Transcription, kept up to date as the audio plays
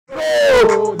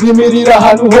bimirira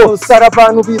ahantu hose hari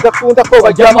abantu bidakunda ko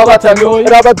baryama batanyoye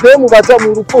hari abademu baja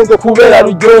mu rukundo kubera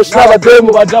ruryoshe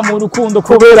n'abademu baja mu rukundo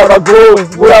kubera bagowe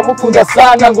uramukunda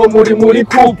sana ngo muri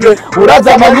couple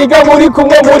uraza amaniga muri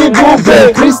kumwe muri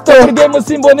double Kristo game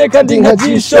simboneka ndi nka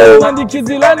JISHO ndandika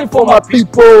izilani for my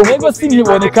people nego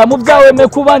sinkiboneka mu byawe me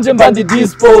kubanje mbandi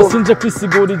dispo sinje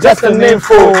kwisigura just a name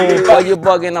for you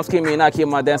bugging, I'm scheming, I keep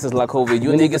my dances like COVID.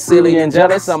 You niggas silly and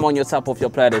jealous, I'm on your top of your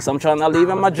platters. I'm trying to live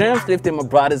in my dreams, lifting my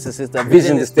brothers and sisters.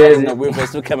 Vision is dead in the river,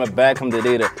 still coming back from the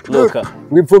data. Luka.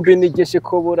 Wivumbi nigeshe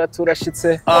kobura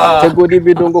turashitse. Tegura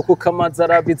ibidungo kuko amazi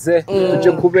arabize.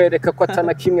 Tuje kubereka ko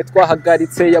atana kimwe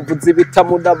twahagaritse yavuze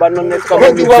ibitamuna banone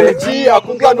twabagiye.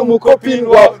 Akundwa n'umukopini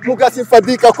wa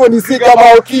mugasifadika ko nisiga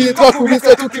maoki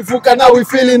twakubise tukivuka na we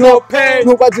feeling no pain.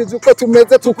 Nubajije uko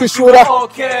tumeze tukwishura.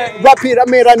 Rapira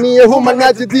meraniye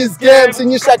humanaje these games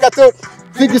inyishakato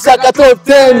Vigishaka top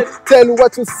 10 tell you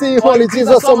what you see holy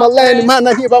Jesus on my land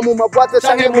mana nkiba mu mabwate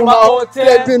canke mu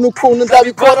mahotel bintu kuntu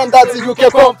ndabikora ndazi you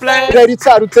can complain ready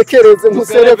to tekereze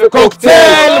nkusereve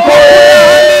cocktail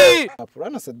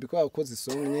Apurana sadbiko yakoze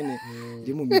isonga nyene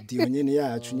iri mu midiyo nyene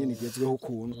yacu nyene igezweho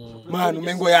kuntu mana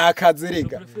umengo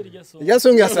yakazerega irya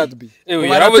songa ya sadbi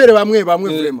barapere bamwe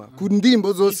vraiment ku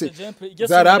ndimbo zose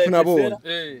za rap nabone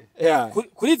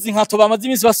kuri izi nkato bamaze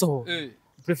iminsi basoho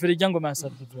prefere ijya ngoma ya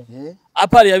Sadbi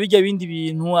apari yabijya bindi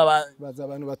bintu baza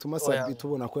abantu batuma Sadbi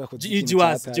tubona ko yakoze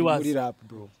ikintu muri rap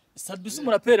bro Sadbi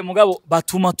sumurapere mugabo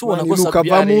batuma tubona ko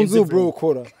Sadbi ari mu nzu bro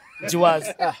ukora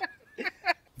jiwazi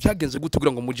byagenze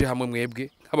gutegura ngo muje hamwe mwebwe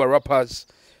nk'aba rappers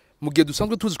mugiye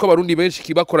dusanzwe tuzi ko abarundi benshi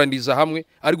kibakoraniza hamwe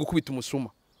ari gukubita umusuma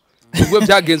ubwo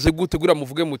byagenze gutegura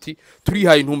muvuge muti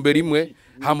turihaye intumbero imwe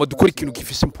hama dukora ikintu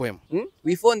gifise poem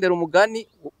wifondera umugani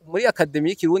muri academy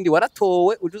y'ikirundi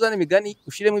waratowe ujuzana imigani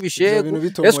ushiremo ibishego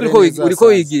ese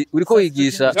uriko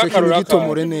wigisha ikintu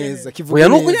gitomore neza kivuga oya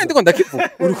nuko nyandi ko ndakivuga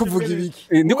uri kuvuga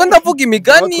ibiki ndiko ndavuga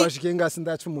imigani twashike ngasi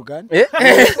ndaca umugani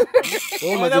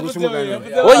maze guca umugani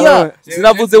oya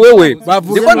sinavuze wewe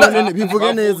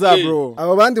bivuge neza bro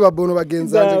abo bandi babono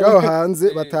bagenzanje gaho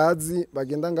hanze batazi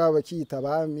bagenda ngaho bakiyita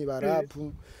abami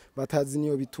barapu batazi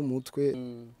niyo bitumutwe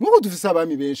nuko dufise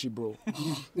abami benshi bro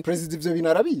president ivyo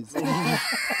binarabizi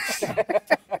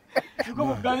Uko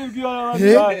mugani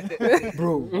bw'abandi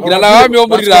bro ngira nabami wo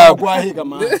muri rap gwahiga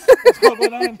man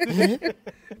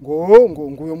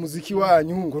ngo uyo muziki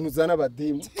wanyu ngo nuzana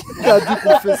abademu kadi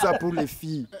confessa pour les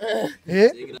filles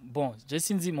bon je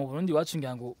sinzi mu Burundi wacu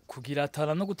ngira ngo kugira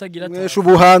tara no kutagira tara mwesha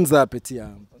ubuhanza peti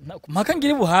yangu mpaka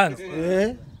ngira ubuhanza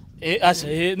asha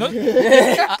no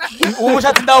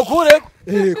umushatsi ndawukure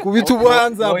kubita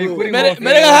ubuhanza mere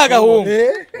nk'agahungu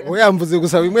oya mvuze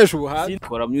gusaba imwesha ubuhanza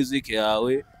kora music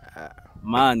yawe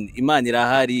man imana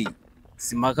irahari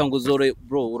simpaka ngo uzore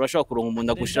bro urashaka kuronka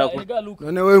umuntu agushaka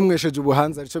none wewe mwesheje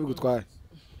ubuhanza arico bigutwara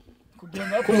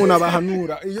ko umuntu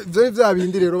abahanura ivyo vya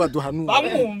bindi rero baduhanura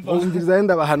bumviriza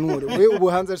yenda bahanure wewe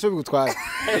ubuhanza arico bigutwara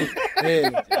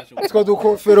twa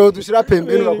dukofero dushira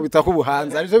pembeni bakubita ko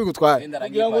ubuhanza arico bigutwara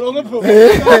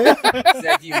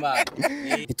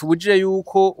itubujije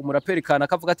yuko umuraperi kana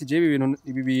akavuga ati je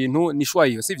ibi bintu ni shwa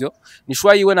yiwe sivyo ni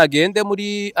shwa yiwe nagende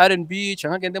muri R&B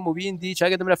canke agende mu bindi canke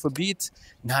agende muri Afrobeat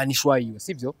nta ni shwa yiwe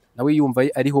sivyo nawe yumva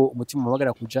ariho umutima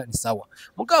umagara kuja ni sawa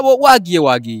mugabo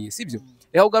wagiye sivyo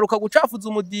eho ugaruka gucafuza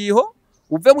umudiho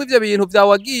uve mu ivyo bintu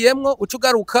byawagiyemwo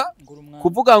ucugaruka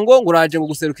kuvuga ngo nguraje ngo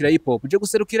guserukira hip hop uje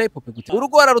guserukira hip hop gute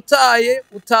urugo wararutaye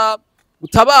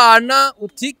utabana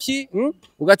utiki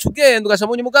ugaca ugenda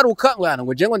ugashamunye mugaruka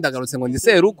ngo je ngo ndagarutse ngo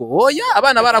ndise rugo oya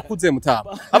abana barakuze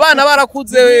mutaba abana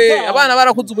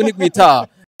barakuze ubu ntigwita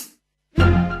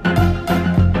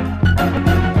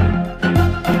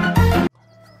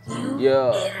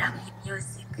yeah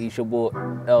it's your boy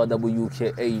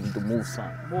LWKA, the move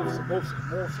son.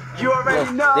 You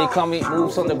already know. They call me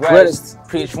moves on the greatest.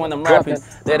 Preach when I'm rapping.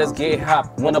 Let us get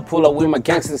hot. When I pull up with my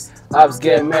gangsters, I was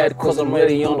getting mad cause I'm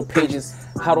ready on the pages.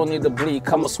 I don't need to bleed,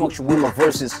 I'ma smoke you with my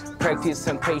verses. Practice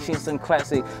and patience and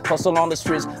classic. Hustle on the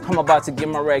streets, I'm about to get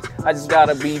my rack. I just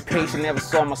gotta be patient, never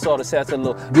saw my soul, that's to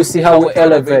look. You see how we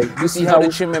elevate, you see how we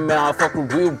trimming, man. I fuck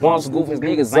with real ones, goofies,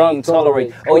 niggas I ain't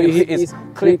tolerate. All you hear is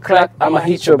click clack, I'ma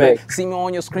hit your back. See me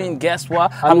on your screen, guess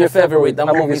what? I'm your favorite.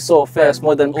 I'm moving so fast,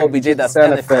 more than OBJ, that's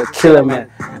an effect. Killer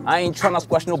man. I ain't tryna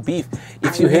squash no beef.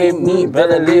 If you hate me,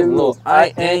 better live low.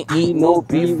 I ain't eat no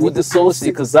beef with the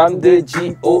saucy, cause I'm the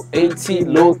GOAT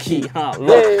low key. Huh?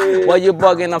 Look, while you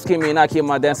bugging, I'm scheming, I keep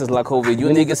my dances like COVID. You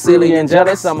niggas silly and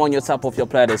jealous, I'm on your top of your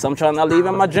platters. I'm tryna live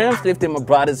in my dreams, lifting my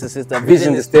brothers and sisters.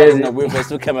 Vision is there in the river,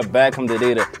 still coming back from the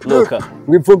data. Luka.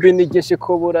 Wivumbi nigeshe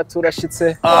kobura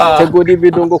turashitse tegura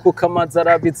ibidungo kuko amazi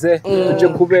arabize tuje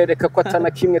kubereka ko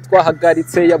atana kimwe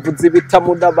twahagaritse yavuze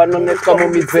ibitamuna banone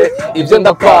twamumize ibyo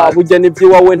ndapfa burya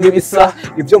n'iby'iwawe ntibisa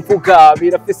ibyo mvuga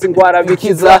birafise ingwara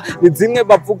bikiza ni zimwe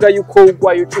bavuga yuko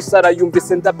ugwaye ucusara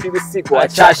yumvise ndapfa ibisigo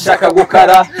acashaka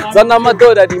gukara zana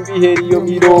amadolari mbihera iyo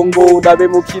mirongo urabe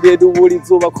mu kirere ubura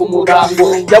izuba ku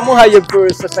murango yamuhaye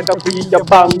verse ashaka kuyijya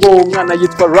bango umwana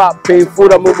yitwa rappe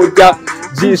imfura mu muryango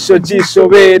jisho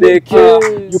bereke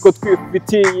yuko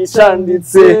twifitiye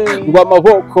icanditse ngo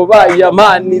amaboko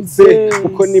bayamanitse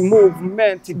uko ni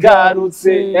movement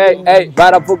igarutse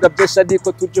baravuga byinshi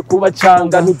ariko tuje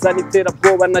kubacanga ntuzana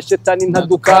iterabwoba na shetani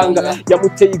ntadukanga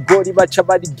yamuteye igori baca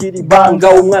barigira ibanga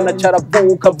umwana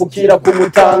caravuka avukira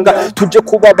kumutanga tuje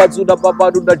kubabaza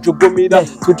urababarura jugumira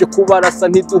tuje kubarasa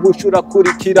ntiduhushura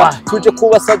kurikira tuje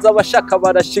kubasaza abashaka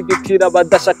barashigikira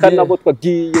badashaka nabo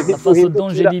twagiye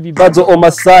ntituhindukira bazo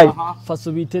Masai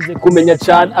kumenya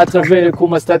cyane atravere ku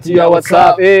mastati ya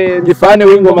WhatsApp ngifane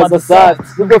w'ingoma za sad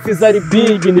ubwo fiza ari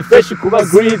big ni fresh kuba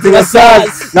great na sad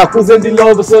nakuze ndi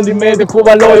love so ndi made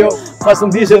kuba loyal faso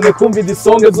ndije kumva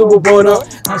idisonge z'ububono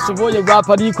ntashoboye rap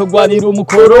ariko gwanira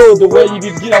umukoro the way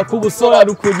ibibwira ku busora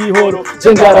ari kugihoro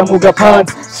cengara mu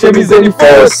gapant chemise ni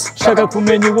force shaka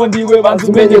kumenya uwo ndiwe banza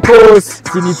umenye kose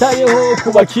sinitayeho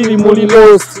kuba kiri muri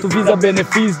lost tuviza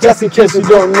benefits just in case you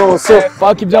don't know so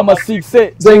fuck ibyama 6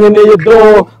 zengeneye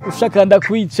do ushaka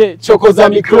ndakwice choko za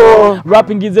micro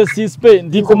rapping is a sispe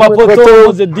ndi ku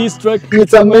mapoto the district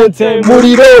nitamente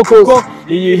muri roko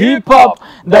iyi hip hop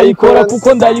ndayikora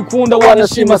kuko ndayikunda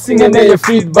wanashima singeneye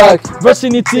feedback verse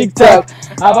ni TikTok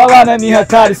aba bana ni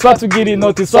hatari swatugira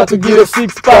inoti swatugira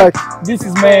six pack this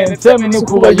is man tell me no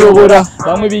kubayobora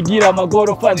bamwe bigira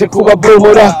amagorofa nje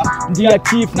kubabohora ndi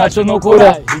active naco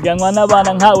nokora iganwa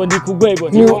n'abana nkawe ndi kugwego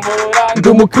ndi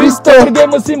umukristo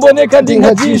game simboneka ndi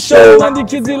nka JISHO ndi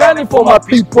kizilani for my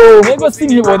people nego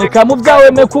sinkiboneka mu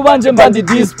byawe me kubanje mbandi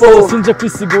dispo sinje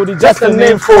kwisigura just a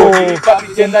name for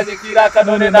babigendanye kiraka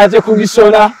none naje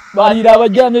kugishona barira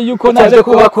abajyanye yuko naje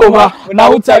kubakoma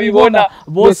naho utabibona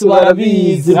bose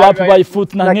barabizi rap by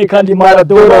foot na nke kandi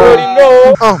Maradona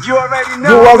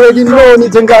you already know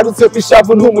nije ngarutse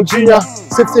kwishavu ntumujinya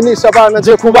sipfinisha abana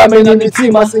nje kubamenya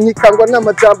imitima sinkikangwa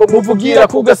n'amajambo muvugira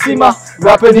kugasima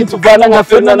rap ntituvana nka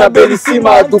Ferna na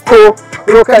Berisima duko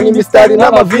roka ni mistari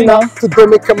n'amavina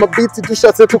tudomeka amabiti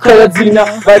dushatse tukayazina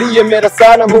bariyemera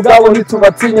sana mugabo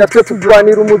ntitubatinya twe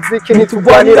tugwanira umuziki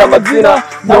ntitugwanira amazina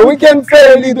na weekend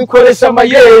fairly dukoresha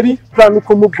amayeri plan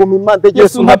uko muguma impande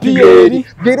Yesu nka Pierre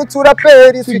bwira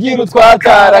turaperi tugira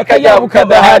utwatara akayabu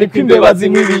kadahari kwimbeba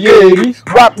zimwibiyeri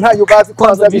rap ntayo bazi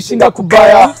kwanza bishinga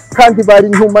kubaya kandi bari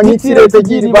ntuma nkitireze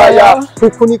giribaya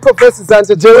uku niko verse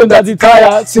zanje jewe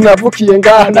ndazitaya sinavukiye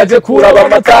ngaha naje kuraba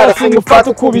amatara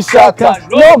singufata kubishaka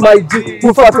no my G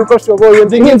mufata uko shoboye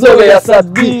ndi nk'inzobe ya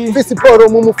Sadbi visiporo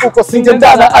mu mufuko singe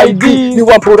ndana ID ni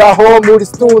wampuraho muri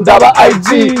stunda ba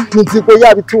IG nizigo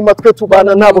yabituma twe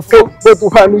tubana nabo fo bo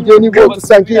duhanuye nibo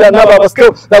dusangira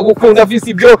n'ababasto nagukunda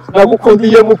visi byo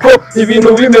nagukundiye muko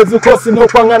ibintu bimeze uko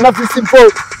sinokwanga na visi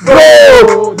byo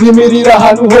bro nimirira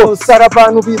hanu ho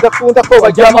sarabantu bidakunda ko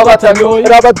bajyama batanyoye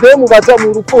abademu baja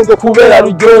mu rukundo kubera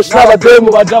ruryoshe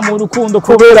n'abademu baja mu rukundo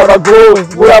kubera bagowe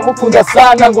uramukunda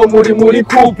sana ngo muri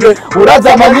couple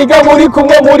uraza amaniga muri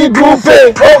kumwe muri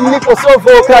groupe niko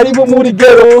sovo karibu muri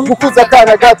gero gukuza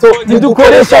kana gato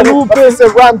nidukoresha lupe se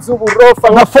rams uburofa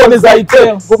nka phone za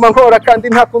itel guma nkora kandi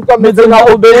ntakundwa meze nka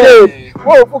obeye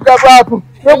wo vuga babu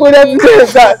no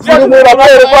gurezeza ziri mu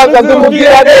rapero kwanza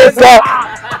ndumugira neza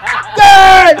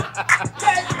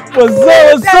what's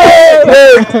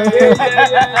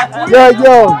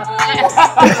yo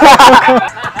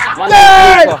My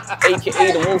name is Luka, aka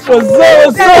the Wolf.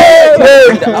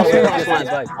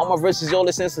 All my verses, your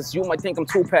listeners, you might think I'm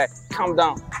Tupac. Calm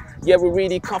down. Yeah, we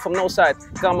really come from no side.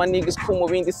 Got my niggas cool,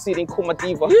 we in the city, cool my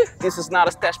diva. This is not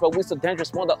a stash, but we so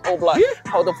dangerous, more the old block.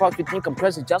 How the fuck you think I'm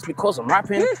crazy just because I'm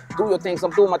rapping? Do your things,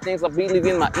 I'm doing my things, I believe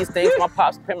in my instincts. My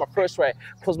pops pay my first rate.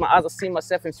 Close my eyes, I see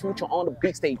myself in future on the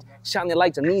big stage. Shining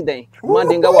like Janine.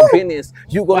 Minding our business.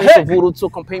 You gon' need some voodoo to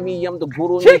compare me, I'm the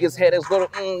guru. Niggas haters go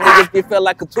to, niggas they feel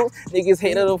like a truth. Niggas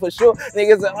hate it for sure.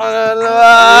 Niggas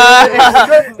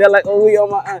they're like, oh, we on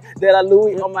my they're like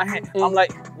Louis on my hand. I'm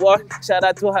like, what? Shout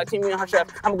out to Hakim and Hashraf.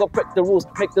 I'm gonna break the rules,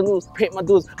 make the news, pay my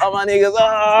dues. All my niggas,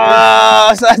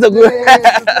 shout out to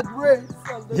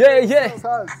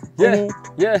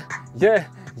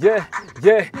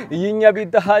iyi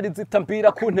nyabidahari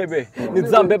zitambira ku ntebe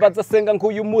nizambe bazasenga ngo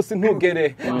uyu munsi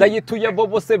ntugere ndayituye bo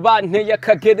bose banteye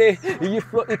akagere iyi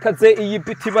flow ikaze iyi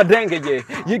biti barengeye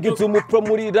yigize umupro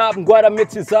muri rap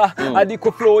ngwarametiza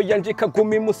ariko flow yanje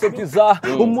ikaguma imusodiza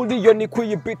umuriyoni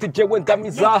kuyi biti jewe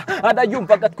ndamiza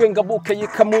arayumva gatwenga buke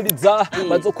yikamuriza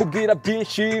bazokubwira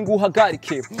byinshi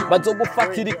nguhagarike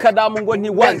bazogufatira ikaramu ngo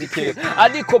ntiwandike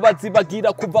ariko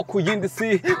bazibagira kuva ku yindi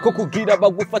si ko kugira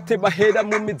bagufate bahera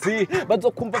mu mizi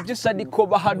bazokumva byinshi ariko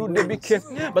baharure bike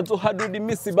bazoharura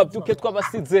imisi bavyuke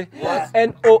twabasize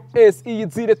NOS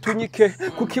iyizire tunyike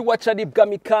kuki wacari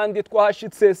bwami kandi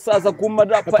twahashitse saza guma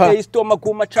rapa stoma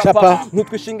guma chapa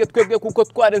ntutwishinge twebwe kuko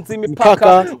twarenze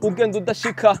imipaka ugenda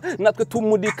udashika natwe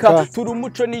tumurika turi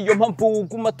umuco niyo mpamvu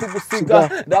uguma tugusiga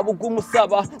raba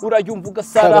ugumusaba urayumva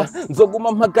ugasara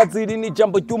nzoguma mpagaziri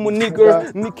n'ijambo ry'umuniga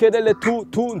nikerele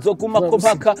tu nzoguma ko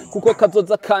mpaka kuko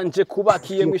kazoza kanje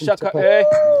kubakiye mwishaka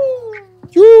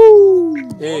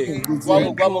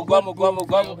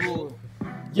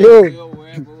Yo,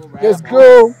 let's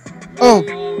go.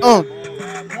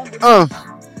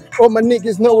 All my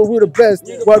niggas know we're the best.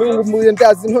 Warungu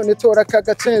muyendazi none tora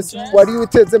kaga chance. Wari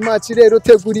uteze match rero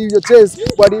teguri iyo jazz.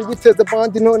 Wari uteze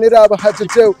bandi none raba haje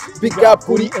jew. Big up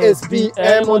kuri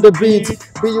SBM on the beat.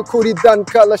 Biyu kuri Dan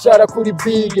kala shara kuri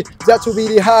big. Zacu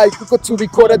biri high kuko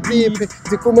tubikora deep.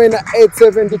 Zikumwe na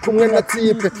 87 ndikumwe na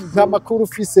tip. Nta makuru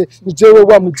fise ni jewe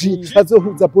wa muji.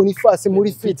 Azohuza Boniface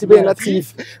muri fit be na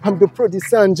tif. I'm the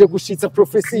producer nje gushitsa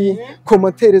prophecy.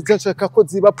 Commentaire zanshaka ko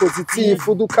ziba positive.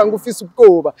 Udukanga ufise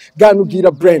ubwoba.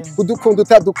 Ganugira brand udukunda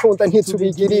utadukunda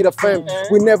ntitubigirira fam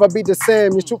we never be the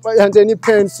same icupa yanje ni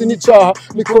pen sinicaha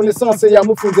ni connaissance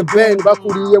yamufunze ben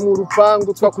bakuriye mu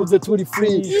rupangu twakuze turi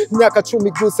free myaka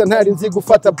 10 gusa ntari nzi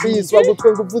gufata breeze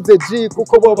wagutwe nguvuze G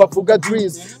kuko bo bavuga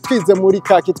dreams twize muri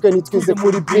kaki twe nitwize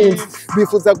muri beans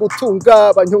bifuza gutunga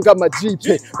abanyonga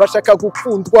amajipe bashaka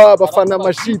gukundwa bafana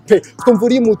amajipe twumva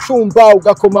uri mu cumba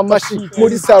ugakoma amashi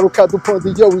muri saruka duponda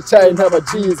iyo wicaye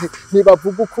ntabajizi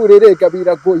nibavuga ukurerega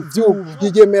birago you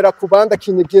yiyemera kubanda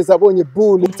kinyegeza abonye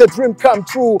bull it's a dream come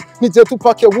true nije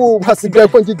tupake wu hasigaye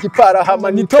ko ngigipara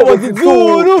hama nitobo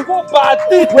zizuru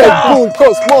REDBHUL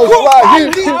Cosmos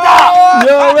right here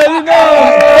You already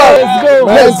know.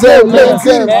 Let's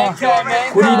go.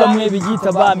 Kuri bamwe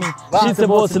bigita bami shitse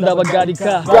bose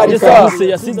ndabagarika Yesu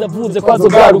yasize avuze ko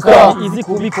azogaruka izi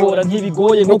kubikora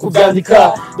ntibigoye nko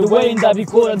kubyandika the way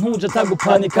ndabikora ntuje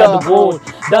tagupanika the world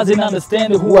doesn't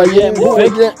understand who I am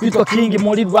fake kwitwa king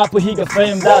muri rap higa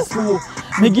fame that's cool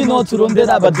nigga no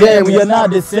turondera abadem we are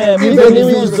not the same even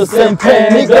if you use the same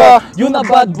pen nigga you not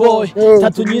bad boy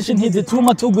tatu nyinshi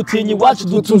ntizituma tugutinyi wacu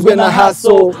dutunzwe na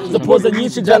haso suppose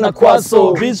nyinshi jana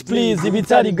kwaso bitch please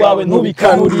ibitari gwawe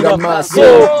ntubikanurira maso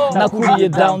nakuriye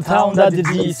downtown dadi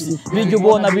DC bijye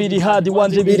ubona biri hard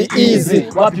wanje biri easy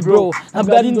wapi bro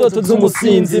ntabwo ari indoto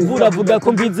z'umusinzi buravuga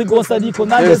ko mbizi gose ariko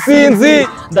nanjye sinzi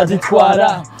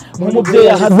ndazitwara umubyeyi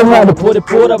ahaze umwana pore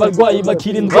pore abarwayi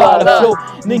bakira indwara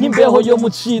ni nk'imbeho yo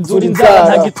mucizura inzara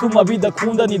nta gituma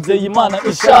bidakunda nizeye Imana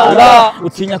ishara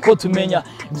utinya ko tumenya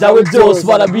byawe byose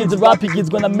barabizi rap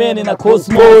igizwe na mene na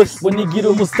Cosmos bo nigira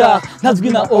umustar ntazwi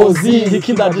na OZ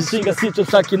iki ndadishinga sico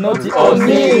shaka inoti on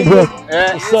me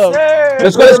so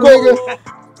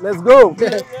let's go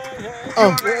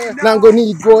nango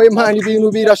nigoye mpani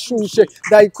ibintu birashushe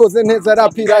ndayikoze neza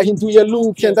rapira hinduye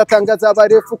look ndatangaza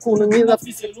abarefu kuntu nyina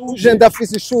je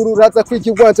ndafise ishuru raza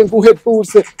kwigigwanje nguhe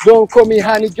pulse don't call me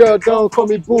honey girl don't call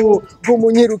me boo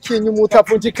gumunyirukinye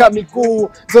umutavunjika migu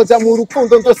zoja mu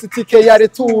rukundo ndositike ya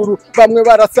returu bamwe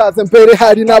barasaze mbere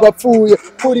hari n'abapfuye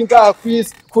kuri ngaha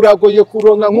kwisi kuragoye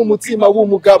kuronka nk'umutima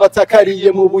w'umugabo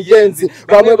atakariye mu buyenzi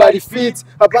bamwe bari fit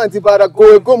abandi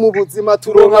baragoye go mu buzima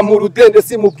turonka mu rudende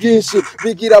si mu bwinshi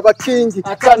bigira abakingi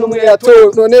atanu umwe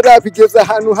yatowe none rabigeze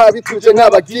ahantu habituje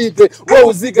nk'abagide wowe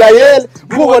uzigayel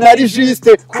bubona ari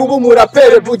juste kuba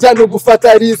umurapere bujya no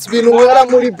gufata risk bintu nkora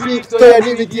muri beat toya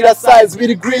nibigira size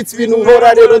biri great bintu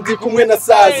nkora rero ndi kumwe na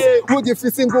size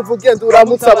ugifise ingufu genda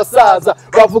uramutsa abasaza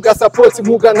bavuga support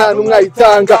mpuga nta numwe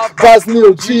ayitanga baz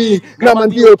niyo G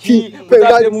n'amandiyo ki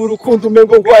pendane mu rukundo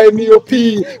umengo ngwaye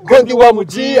myopi gondi wa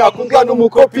muji akundwa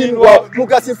n'umukopini wa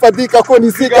mugasifadika ko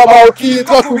nisiga maoki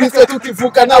twakubise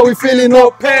tukivuka na we feeling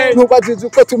no pain nubajije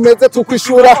uko tumeze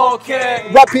tukwishura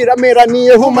rapira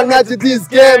meraniye humanaje these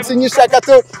games inyishaka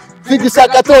to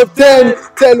Vigishaka top 10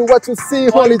 tell you what you see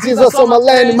holy Jesus on my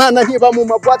land mana nkiba mu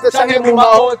mabwate canke mu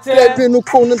mahotel bintu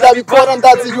kuntu ndabikora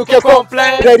ndazi you can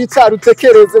complain ready taru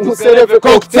tekereze nkusereve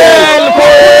cocktail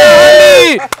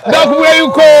ndakubwiye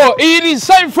yuko iyi ni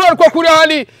cypher kwa kuri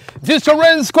hali JISHO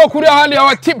Renz ko kuri ahandi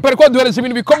abatipe ariko duhereza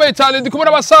ibintu bikomeye cyane ndi kumwe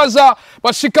n'abasaza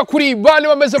bashika kuri bane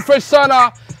bameze fresh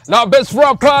sana na best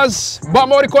rappers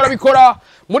bama bariko barabikora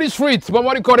muri street bama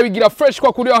bariko barabigira fresh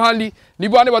ko kuri ahandi ni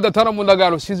bane badatana mu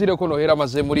ndagano sizire ko nohera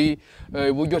maze muri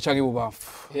buryo canke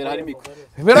bubamfu hera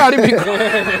hari mikro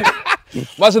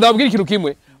maze ndabwira ikintu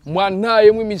kimwe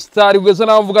mwantaye mu mistari ugeze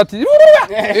navuga ati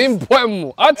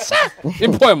impwemu atsa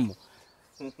impwemu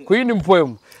Queen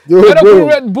impwemu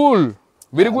Red Bull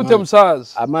biri gute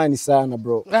musaza amani sana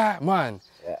bro man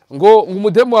ngo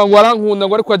umudemu wangu arankunda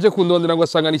ngo ariko aje kundondera ngo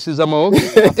asanganisiza amaboko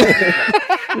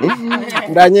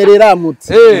ndanyerera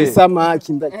mutse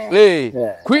isamaki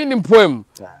Queen impwemu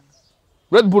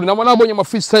Red Bull nabonye ama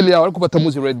freestyle yawe ariko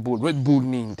batamuzi Red Bull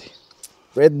ninde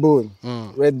Red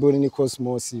Bull ni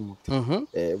Cosmos mute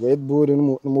Red Bull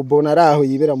numubona araho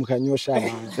yibera mu kanyosha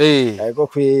ariko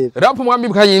kwe rap mwambi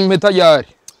bukanye impeta yari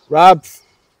rap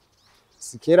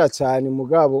sikera cyane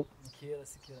mugabo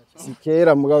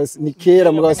sikera mugabo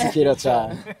sikera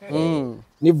cyane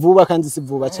ni vuba kandi si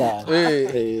vuba cyane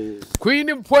Queen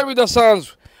impwemu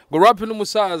idasanzwe ngo rap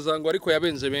n'umusaza ngo ariko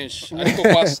yabenze benshi ariko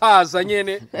kwa saza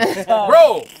nyene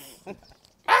bro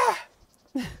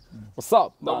what's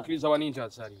up ndabukiriza abaninja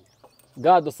zari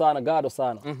gado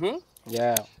sana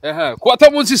yeah ko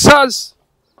atamunsi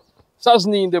saz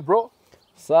ninde bro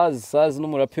saz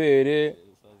n'umurapere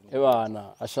ebana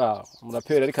asha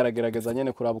umurapere ariko aragerageza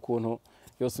nyene kuraba ukuntu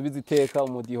yosubiza iteka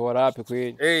umudiho rap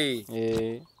kwe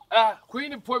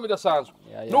Queen poem idasanzwe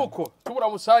nuko tubura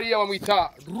musari yabamwita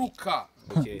Luka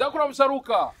ndakura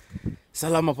musaruka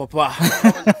Salama papa.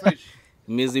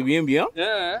 Meze bien bien.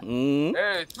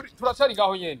 Turasari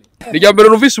gaho nyene. Nijya mbere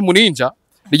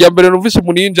numvise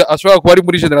umuninja ashobora kuba ari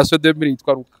muri generation 2000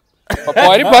 yitwa Luka. Papa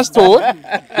wari pastor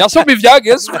yasomye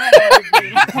ivyagezwe.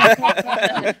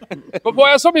 Papa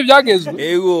yasomye ivyagezwe.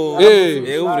 Ego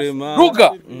vraiment.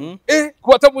 Luka.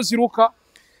 Kuba tamuzi Luka.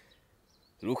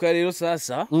 Luka rero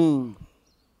sasa.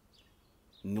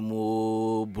 Ni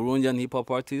mu Burundian hip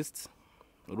hop artist.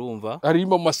 Urumva?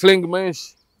 Arimo maslang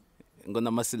menshi. Ngo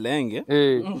na masilenge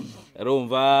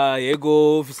urumva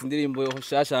yego ufite indirimbo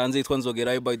shasha hanze yitwa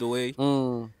Nzogerayo by the way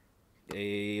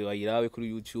bayirawe kuri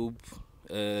YouTube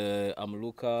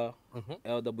Luka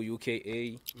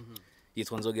LWKA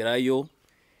yitwa Nzogerayo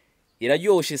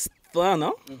iraryoshe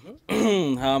sana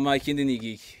hama ikindi ni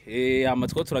giki hama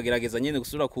two turagerageza nyene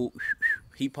gusura ku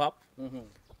hip hop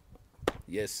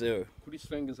yes sir kuri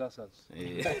slang zasaza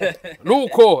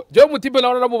nuko je mutibe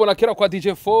naona namubona kera kwa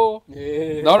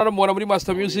DJ4 naona namubona muri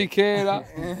Master Music kera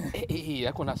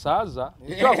yako nasaza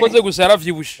cyo akoze gusa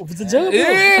yaravyibushe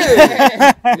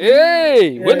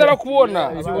wenda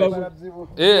nakubona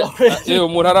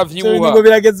umuntu aravyibuha ngo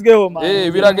biragezweho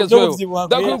biragezweho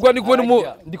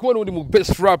ndikubona uri mu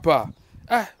best rapper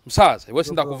musaza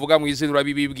wese ndakuvuga mu izina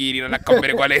urabibibwirira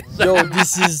nakamererwa neza yo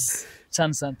this is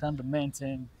chance and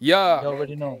maintain yeah you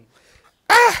already know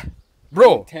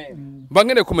bro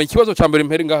bangene kumenya ikibazo ca mbere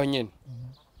mpere ngaho nyene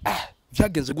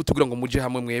vyagenze gute kugira ngo muje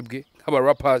hamwe mwebwe nk'aba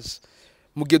rappers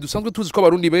mugihe dusanzwe tuzi ko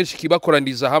abarundi benshi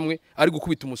kibakoraniza hamwe ari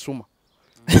gukubita umusuma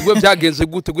ubwo vyagenze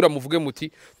gute kugira muvuge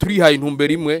muti turihaye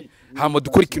intumbero imwe hama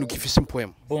dukora ikintu gifise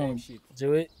impwemu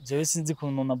jewe sinzi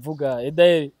kuntu navuga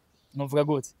edaye novuga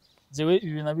gute jewe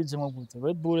ibi nabijemo gute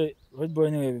Red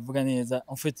Bull niwe bivuga neza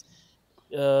en fait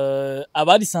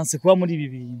abari sanse kuba muri ibi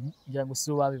bintu ngira ngo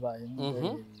si babibaye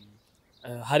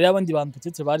hari abandi bantu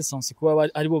petete bari sanse kuba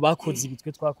aribo bakoze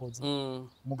ibitwe twakoze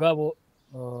mugabo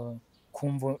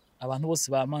kumva abantu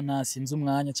bose bamana sinzi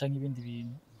umwanya canke ibindi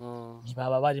bintu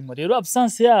ntibaba barimo rero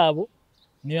absence yabo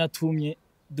niyo yatumye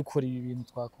dukora ibi bintu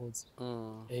twakoze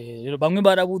rero bamwe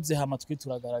barabuze hama twe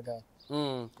turagaragara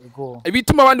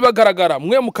ibituma abandi bagaragara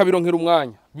mwe mukabironkera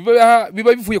umwanya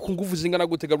biba bivuye ku nguvu zingana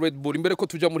gutega Red Bull imbere ko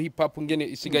tuja muri hip hop ngene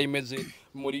isigaye imeze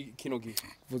muri kino gihe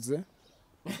vuze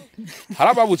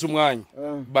harababuze umwanya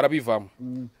barabivamo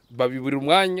babibura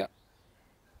umwanya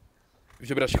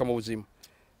ivyo birashika mu buzima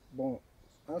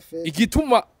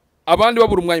igituma abandi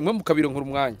babura umwanya mwe mukabironkera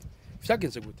umwanya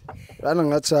vyagenze gute bana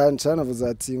nka cyane avuze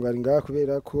ati ngo ari ngaha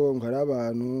kubera ko ngo ari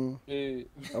abantu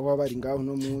abo bari ngaho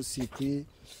no munsi kwi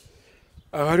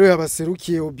abari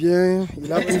abaserukiye au bien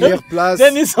il a plusieurs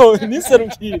places ni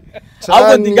serukiye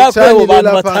abo ndiga ko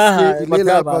bantu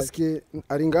bataha parce que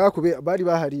ari ngaha kubera bari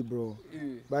bahari bro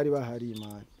bari bahari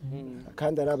man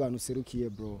kandi ari abantu serukiye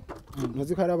bro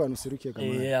ntuzi ko ari abantu serukiye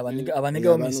kamana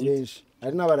abaniga benshi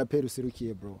ari n'abaraperi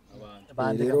serukiye bro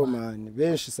rero man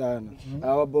benshi sana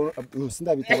aba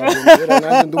sindabita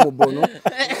babono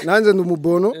nanze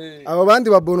ndumubono abo bandi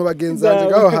babono bagenzanje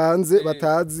ngaho hanze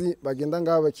batazi bagenda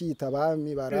ngaho bakiyita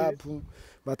abami barapu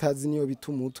batazi niyo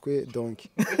bita umutwe donc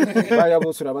baya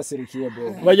bose urabaserukiye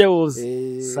bro bajya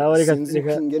bose sawa reka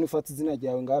ngene ufata izina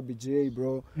ryawe nga BJ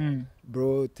bro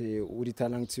bro te uri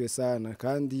talentueux sana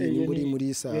kandi nimburi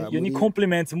muri sa yo ni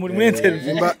compliment muri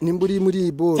interview nimburi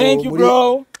muri boro thank you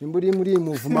bro nimburi muri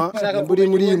movement nimburi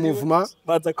muri movement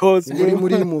baza cause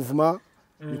muri movement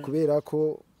ni kubera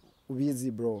ko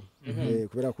ubizi bro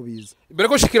kubera ko ubizi mbere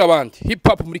ko shikira abandi hip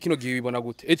hop muri kino gihe bibona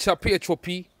gute HOP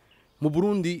mu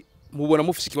Burundi mubona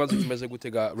mufise ikibazo kimeze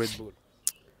gutega Red Bull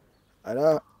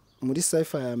ara muri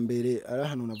cypher ya mbere ara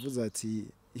hano navuze ati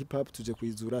hip hop tuje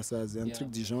kwizura saze un truc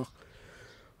du genre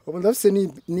ubu ndafise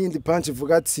n'indi punch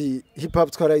ivuga ati hip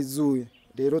hop twarayizuye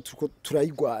rero tuko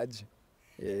turayigwaje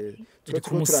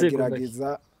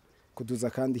turagerageza kuduza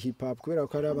kandi hip hop kubera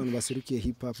ko ari abantu baserukiye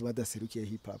hip hop badaserukiye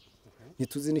hip hop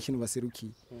ntituzi n'ikintu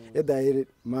baserukiye edahere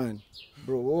man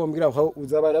bro wowe mbwira aho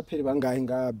uzaba raperi bangahe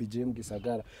nga BJ mu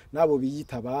gisagara nabo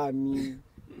biyita bami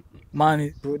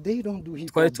man bro they don't do hip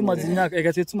hop twari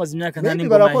tumaze imyaka nta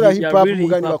nimba barakora hip hop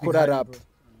mugani bakora rap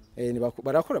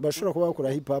barakora bashobora kuba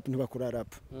bakora hip hop ntibakora rap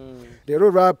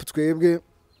rero rap twebwe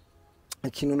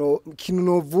ikintu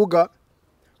novuga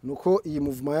nuko iyi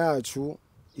movement yacu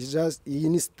is just iyi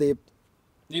ni step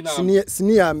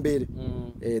sini ya mbere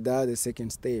that the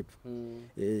second step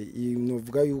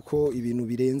novuga yuko ibintu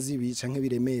birenze ibi canke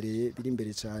biremereye biri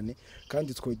imbere cyane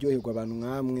kandi tworyoherwa abantu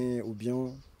nkamwe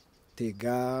ubien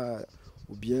tega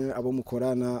ubien abo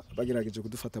mukorana bagerageje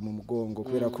kudufata mu mugongo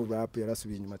kubera ko rap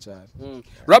yarasubiye inyuma cyane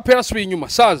rap yarasubiye inyuma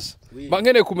saza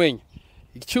bankeneye kumenya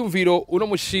icyumviro uno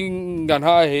mushinga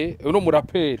ntahe uno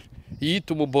muraperi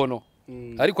yita umubono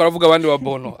ariko aravuga abandi ba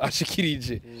bono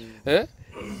ashikirije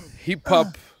hip hop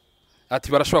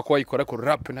ati barashobora kuba yikora ko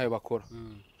rap ntayo bakora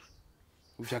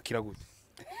uvyakira gute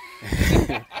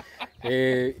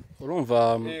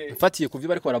urumva mfatiye kuvyo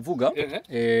bariko baravuga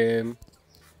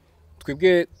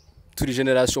twebwe turi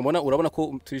generation urabona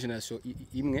ko turi generation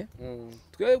imwe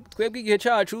twebwe igihe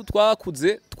cacu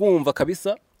twakuze twumva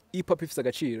kabisa hip hop ifise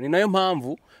agaciro ni nayo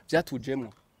mpamvu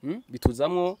byatujemwo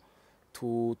bituzamwo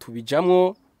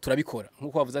tubijamwo turabikora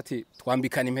nkuko bavuze ati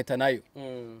twambikana impeta nayo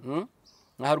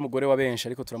nk'ahari umugore wa benshi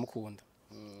ariko turamukunda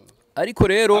ariko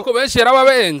rero ako benshi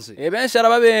yarababenze benshi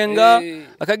arababenga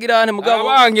akagira ane mugabo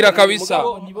abangira kabisa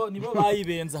nibo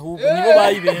bayibenza ahubwo nibo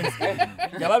bayibenze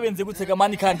yababenze gutega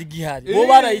mani kandi gihari bo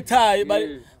barayitaye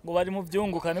ngo bari mu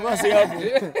vyungukane base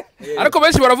yavuye ariko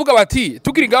benshi baravuga bati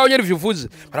tugira ngaho nyeri vyuvuze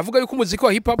baravuga yuko umuziki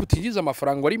wa hip hop utinjiza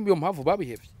amafaranga ari mbiyo mpamvu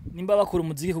babihevye nimba bakora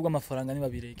umuziki kubwa amafaranga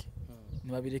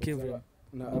nibabireke vraiment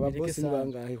ababosi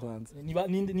bangahe kwanza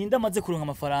ninde amaze kuronka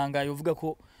amafaranga yovuga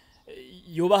ko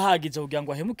yoba hagije kugira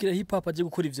ngo ahemukire hip hop aje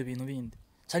gukora ivyo bintu bindi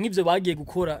canke ivyo bagiye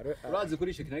gukora urazi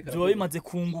kuri ico kinari byo bimaze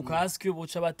kunguka hasi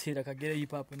boca batera kagere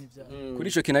hip hop n'ivya kuri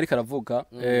ico kinari karavuga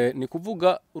ni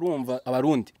kuvuga urumva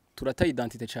abarundi turata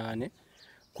identité cyane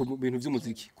ku bintu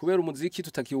vy'umuziki kubera umuziki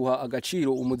tutakiuha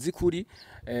agaciro umuziki uri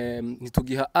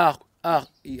ntitugiha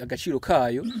agaciro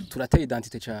kayo turata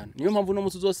identité cyane niyo mpamvu no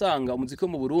mutuzosanga umuziki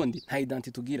wo mu Burundi nta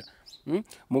identité tugira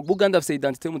mu Buganda afise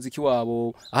identité y'umuziki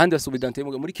wabo ahandi afise identité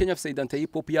muri Kenya afise identité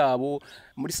hip hop yabo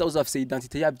muri South afise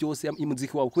identité ya byose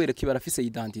y'umuziki wabo kubera ko barafise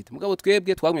identité mugabo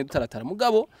twebwe twagumye dutaratara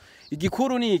mugabo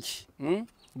igikuru niki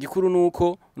igikuru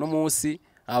nuko no munsi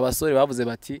abasore bavuze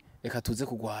bati reka tuze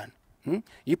kugwana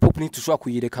hip hop ntitushobora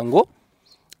kuyireka ngo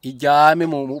ijyame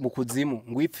mu kuzimu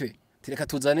ngo ipfe reka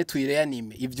tuzane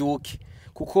tuyireanime ivyuke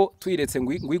kuko tuyiretse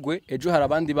ngwigwe ejo hari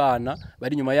abandi bana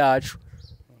bari nyuma yacu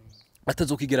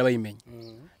batazokigera bayimenya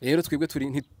rero twebwe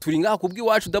turi ngaha kubwi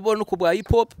wacu dabora no kubwa hip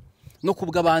hop no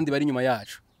kubwa abandi bari nyuma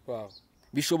yacu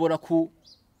bishobora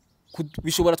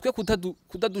bishobora twe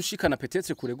kudadushikana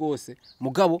peut-être kure gose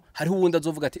mugabo hariho uwundi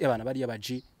azovuga ati abana bari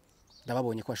abaji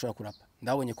ndababonye ko bashobora kurapa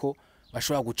ndabonye ko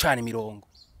bashobora gucana imirongo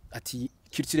ati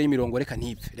kirtire y'imirongo reka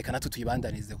ntipfe reka natu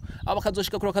tuyibandanizeho aba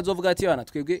kazoshika kuri kazovuga ati bana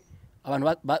twebwe abantu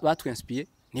batwenspiye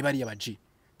niba ari abaji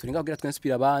turinga kugira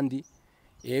twenspire abandi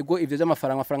yego ivyo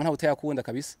by'amafaranga nta utayakunda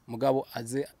kabisa mugabo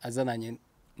azananye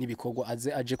nibikorwa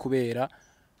aje kubera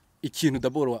ikintu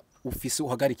daboro ufise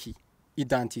uhagarikiye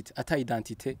identité ata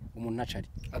identité umuntu ntacari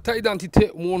ata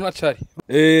identité umuntu ntacari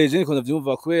je nikunda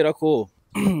byumva kubera ko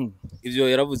ivyo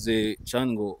yaravuze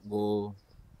cyane ngo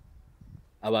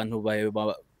abantu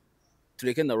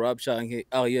tureke na rap canke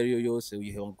ariyo yose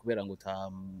uyiheba kubera ngo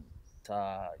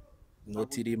ta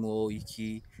notirimo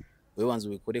iki wewe wanze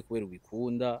ubikore kubera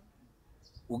ubikunda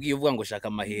ugiye uvuga ngo shaka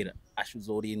amahera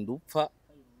ashuzorinda upfa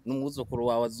n'umuzukuru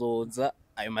wawe azoza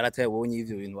ayo marata yabonye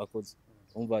ivyo bintu bakoze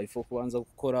umva ifo kubanza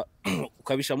gukora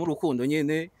ukabisha mu rukundo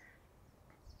nyene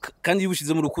kandi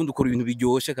yubushize mu rukundo ukora ibintu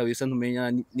biryoshe kabisa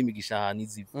ntumenya n'imigisha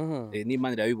haniziva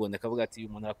n'Imana irabibona akavuga ati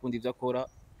umuntu arakunda ivyo akora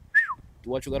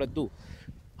what you gotta do.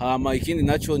 Hama ikindi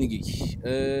naco ni giki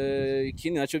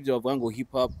ikindi naco byo bavuga ngo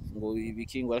hip hop ngo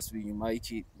ibiki ngo arasubiye inyuma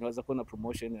iki nibaza ko na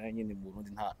promotion nyine mu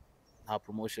Burundi nta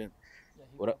promotion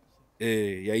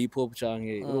ya hip hop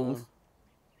canke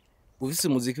ufise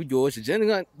muziki uryoshe je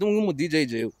nk'umu DJ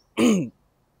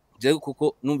je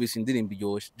kuko numvise indirimbo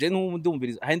iryoshe je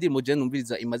ndumviriza hari indirimbo je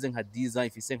numviriza imaze nka 10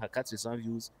 ifise nka 400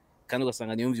 views kandi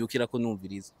ugasanga niyo mvyukira ko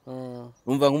numviriza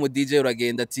numva nk'umu DJ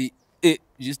uragenda ati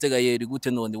juste gayeri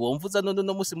gute none wumvuza none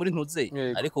no musi muri ntuze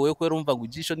ariko wewe ko urumva ngo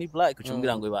ijisho ni black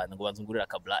ucumbira ngo ibana ngo banzungurira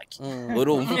ka black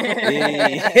urumva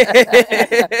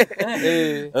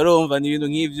urumva ni ibintu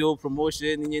nk'ivyo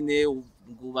promotion nyene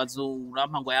ubazo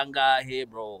urampa ngo yangahe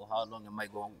bro how long am I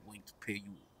going to pay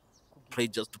you play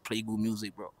just to play good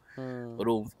music bro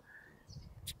urumva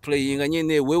playing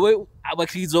nyene wewe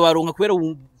abakirizo baronka kubera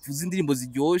uvuza indirimbo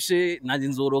ziryoshe nanje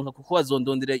nzoronka kuko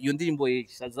bazondondera iyo ndirimbo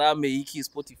Shazam iki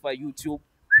Spotify YouTube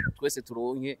twese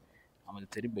turonke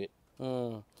amadutera imbere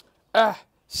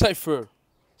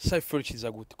Cypher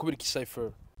kiza gute kubera iki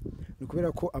Cypher ni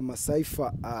kubera ko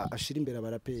amacypher ashira imbere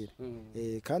abaraperi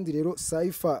kandi rero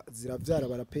cypher ziravyara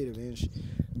abaraperi benshi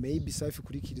maybe cypher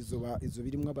kurikirizo izo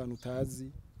birimo abantu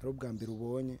utazi ari ubwa mbere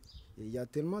ubonye ya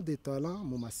tellement de talent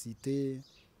mu masite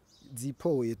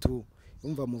zipoye tu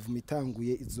umva muvumo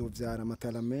itanguye izovyara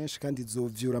amatala menshi kandi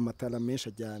izovyura amatala menshi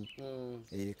ajyana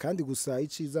kandi gusa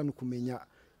iciza no kumenya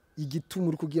igituma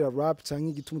uri kugira rap canke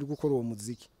igituma uri gukora uwo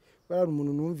muziki bara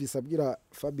umuntu numvise abwira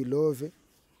Fabi Love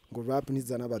ngo rap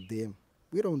nizana abadem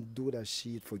we don't do that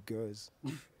shit for girls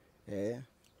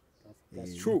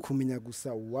that's true kumenya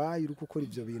gusa why uri gukora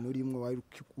ivyo bintu urimwe why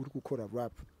uri gukora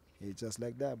rap just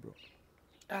like that bro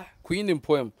Queen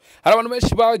poem hari abantu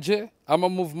benshi baje ama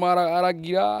movement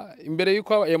aragira imbere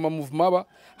yuko aya movement aba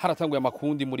haratanguye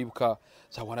amakundi muri buka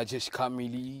za wana jeshi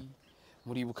kamili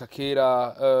muri buka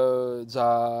kera za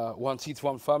one city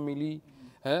one family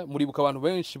muri buka abantu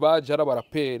benshi baje ara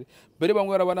barapere mbere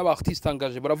bamwe arabana ba artiste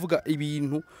engagé baravuga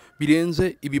ibintu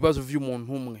birenze ibibazo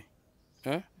vy'umuntu umwe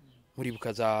muri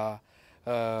buka za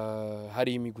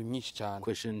hari imigwi myinshi cyane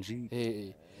question G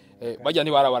bajya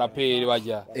ni barabarapere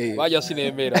bajya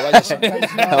sinemera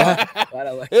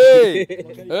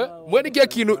mwene kiya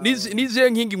kintu nize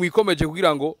nkingi mwikomeje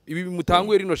kugira ngo ibi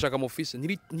mutanguye rino shaka mufise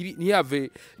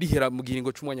ntiyave rihera mu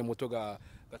giringo c'umwanya muto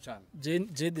gacana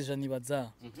je deja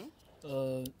nibaza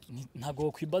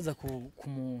ntabwo kwibaza ku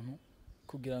muntu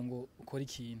kugira ngo ukore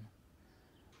ikintu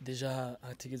deja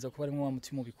hategeza kuba arimo wa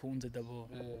mutima ubikunze d'abord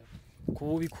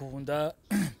kuba ubikunda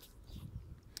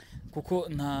kuko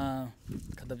nta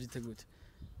kadavyite gute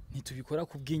ntitubikora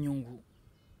kubw'inyungu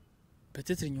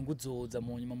peut-être inyungu zoza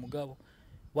mu nyuma mugabo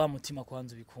wa mutima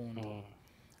kwanza ubikunda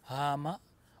hama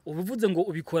ubuvuze ngo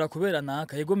ubikora kubera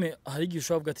naka yegome hari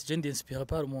igisho avuga ati je ndi inspire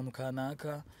par umuntu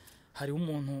kanaka hari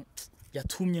umuntu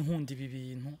yatumye nkunda ibi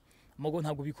bintu mugo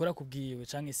ntabwo bikora kubwiwe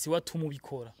canke si watuma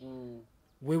ubikora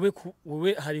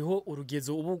wewe hariho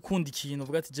urugezo ubu ukunda ikintu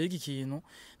uvuga ati je iki kintu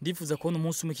ndifuza kubona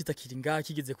umunsi umwe kitakiri ngaha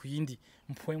kigeze ku yindi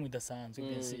mpoem idasanzwe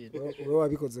byensire wewe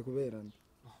wabikoze kubera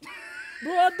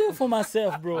bro I do for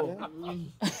myself bro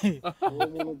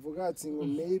umuntu uvuga ati ngo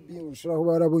maybe ushobora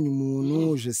kuba warabonye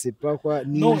umuntu je sais pas quoi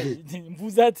no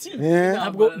mvuze ati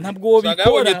ntabwo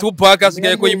wobikora Tupac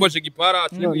asigaye ko yimoshe gipara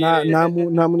nta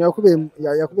muntu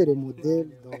yakubereye model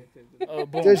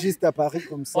c'est juste à Paris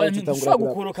comme ça tutangura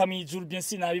gukoroka mu ijuru bien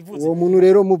si nabivuze uwo muntu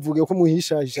rero muvuge ko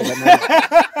muhishahisha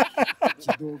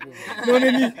kidogo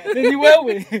none ni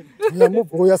wewe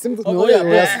oya simtu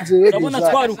oya sije urabona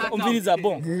twaruka umviriza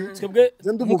bon twebwe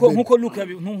nkuko Luka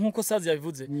nkuko Sazi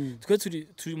yabivuze twe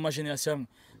turi mu generation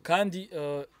kandi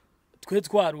twe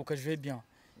twaruka je vais bien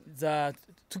za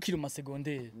tukiri mu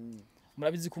secondaire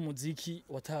murabizi ko umuziki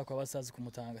wataka abasazi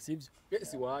kumutanga sivyo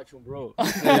yes wacu bro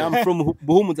I'm from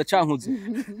Buhumuza Cankuzo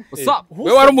what's up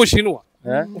wewe wari umushinwa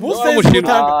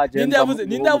ninde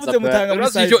yavuze mutanga muri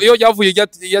side iyo yavuye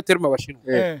yateruma abashinwa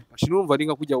abashinwa umva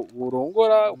ringa kujya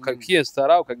urongora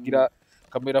ukakiestara ukagira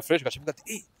kamera fresh gashivuga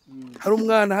ati hari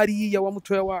umwana hariya wa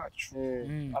mutoya wacu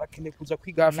arakeneye kuza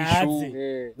kwiga afishu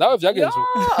nawe byagenze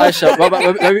asha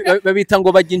babita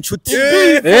ngo bajya inshuti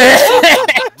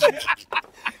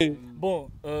bon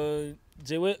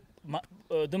jewe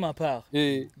de ma part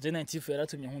je natif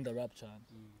yaratumye nkunda rap cyane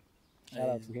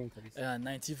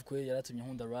natif kwe yaratumye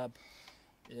nkunda rap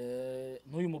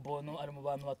n'uyu mubono ari mu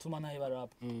bantu batuma nahe ba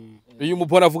rap uyu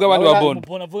mubono avuga abandi babono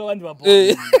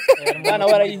bana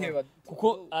warayiheba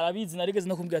kuko arabizi narigeze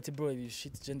no kumbwira ati bro ibi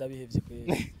shit je ndabihevye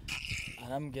kwe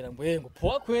arambwira ngo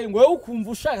poa kweli ngo wewe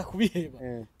ukumva ushaka kubiheba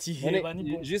tiheba ni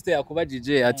bon juste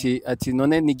yakubajije ati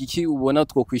none ni giki ubona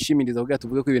two kwishimiriza kugira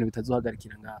tuvuge ko ibintu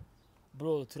bitazohagarikira ngaha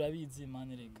bro turabizi man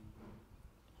rega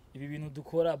ibi bintu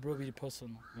dukora bro biri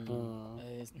personal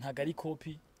ntago ari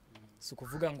copy si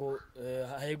ukuvuga ngo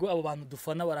hego abo bantu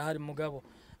dufana barahari mugabo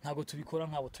ntago tubikora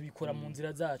nkabo tubikora mu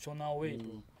nzira zacu nawe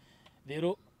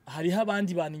rero hariho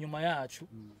abandi bantu inyuma yacu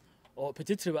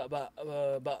peut-être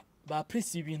ba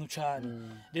apprécie ibintu cyane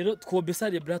rero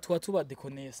twobesare bra tuba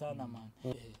déconner sana man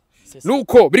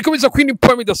nuko biriko biza kwindi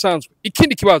point idasanzwe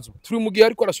ikindi kibazo turi mu gihe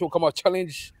ariko arasohoka ama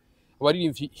challenge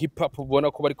abaririmbyi hip hop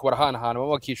ubona ko bariko barahanahana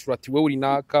baba bakishura ati wewe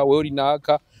uri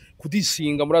naka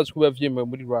kudisinga murazi kuba yavyemewe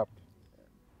muri rap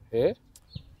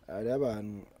ari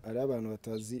abantu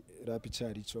batazi rap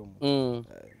icari cyo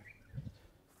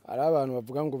ari abantu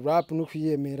bavuga ngo rap no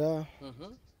kwiyemera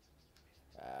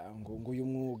ngo uyu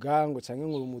mwuga ngo canke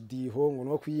ngo umudiho ngo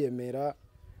no kwiyemera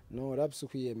no rap so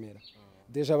kwiyemera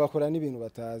deja bakora n'ibintu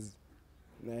batazi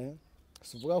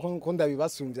suvuga ko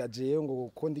ndabibasumbya jewe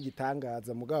ngo ko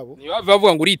ndigitangaza mugabo ni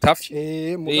bavuga ngo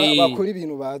uritafye mugabo bakora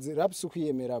ibintu bazi rap so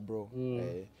kwiyemera bro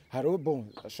haro bon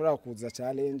ashobora kuza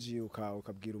challenge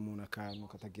ukabwira umuntu akantu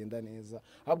katagenda neza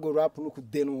ahubwo rap no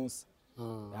kudenonsa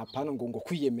hapana ngo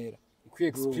kwiyemera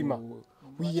kwexprima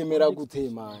wiyemera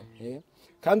gutema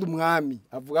kandi umwami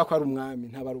avuga ko ari umwami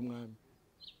ntaba ari umwami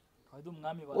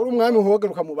uri umwami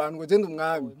uhogaruka mu bantu ngo genda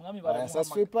umwami ça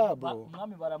pas bro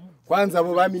kwanza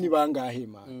abo bami ni bangahe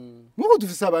ma nuko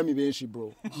dufise abami benshi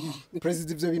bro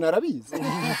president ivyo binarabizi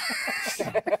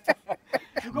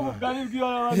Uko mubwami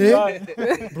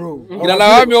bw'abandi bro ngira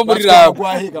nabami bo muri rap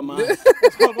gwahega man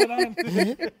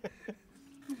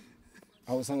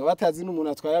aho usanga batazi n'umuntu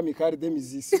atwaye amikari de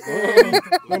mizisi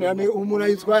none umuntu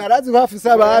ayitwaye arazi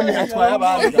bafise abami atwaye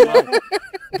abandi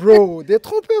bro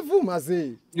détrompez-vous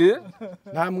maze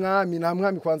nta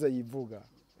mwami kwanza yivuga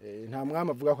nta mwami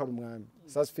avuga ko ari umwami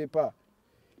ça se fait pas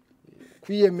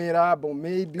kwiyemera bon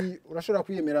maybe urashobora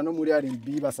kwiyemera no muri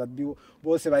R&B basadbi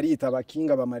bose barita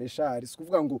abakinga ba mareshari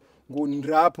sikuvuga ngo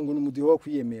rap ngo n'umudiho wo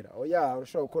kwiyemera oya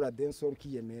urashobora gukora dancehall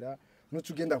kwiyemera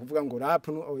nucu ugenda kuvuga ngo rap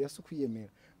no oya so kwiyemera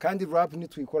kandi rap ni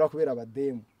twikora kubera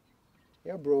abademo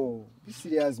yeah bro be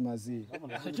serious mazi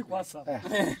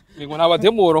ngo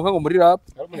nabademo woronka ngo muri rap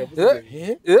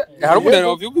hari umuntu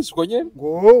wavyumvise uko nyene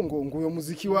ngo uyo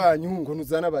muziki wanyu ngo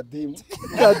nuzana abademo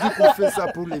ndi confessa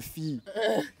pour les filles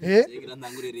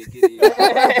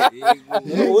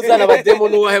uzana abademo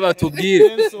nuwahe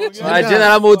batubwire aje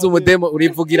naramuzi umudemo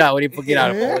urivugira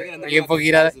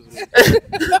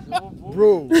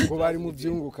bro ngo bari mu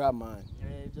vyunguka man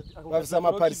bafise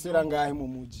amaparisera ngahe mu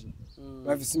muji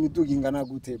bafise imiduga ingana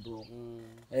gute bro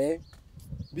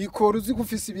bikora uzi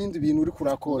kufise ibindi bintu uri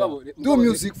kurakora do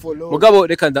music for love mugabo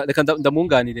reka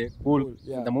ndamunganire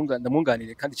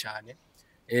ndamunganire kandi cyane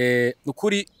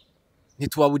nukuri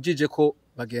ntitubabujije ko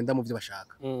bagenda mu byo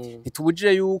bashaka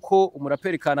ntitubujije yuko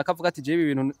umuraperi kana kavuga ati je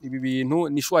ibi bintu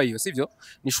ni shwa yiwe sivyo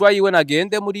ni shwa yiwe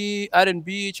nagende muri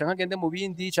R&B canka agende mu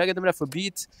bindi canka agende muri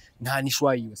Afrobeat nta ni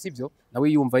shwa yiwe sivyo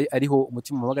nawe yumva ariho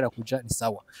umutima umagara kuja ni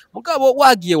sawa mugabo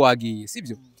wagiye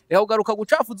sivyo eho ugaruka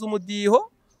gucafuza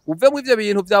umudiho uve mu ivyo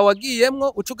bintu byawagiyemwo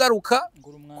ucugaruka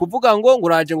kuvuga ngo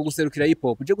uraje ngo guserukira hip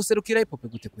hop uje guserukira hip hop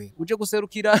gute kwe uje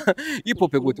guserukira hip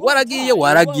hop gute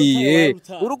waragiye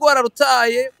urugo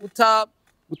wararutaye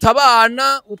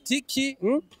utabana utiki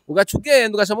ugaca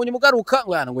ugenda ugaca munyi mugaruka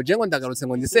ngo je ngo ndagarutse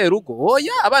ngo ndiserugo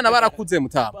oya abana barakuze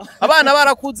mutaba abana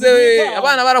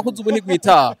barakuze ubu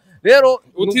ntigwita rero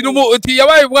uti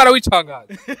yabaye umwana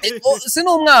w'icangaza si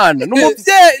n'umwana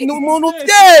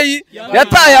n'umuvyeyi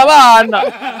yataye abana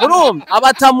urumva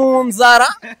abata mu nzara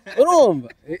urumva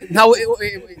ntawe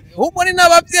ahubwo ni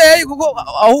n'abavyeyi kuko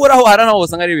aho uraho harana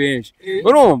hose ari benshi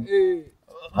urumva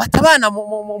batabana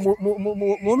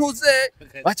mu ntuze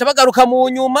baca bagaruka mu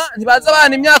nyuma ntibaza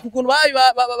abana imyaka ukuntu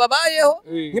babayeho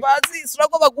ntibazi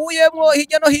surago baguyemwo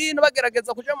hirya no hino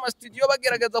bagerageza kuja mu studio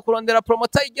bagerageza kurondera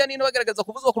promoter hirya nino bagerageza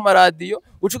kuvuzwa ku maradiyo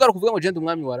ucugaruka kuvuga ngo je ndi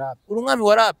umwami wa rap uri umwami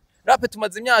wa rap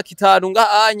tumaze imyaka 5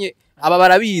 ngahanye aba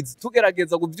barabizi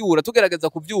tugerageza kuvyura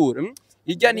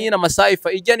ijya nina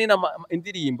amacypher ijya nina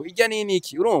indirimbo ijya nini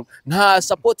iki urumva nta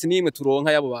support nimwe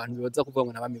turonka yabo bantu baza kuvuga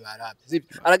ngo nabami barabe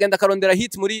aragenda karondera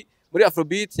hit muri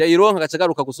Afrobeat yayironka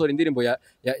gacagaruka gusora indirimbo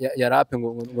ya rap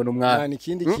ngo numwana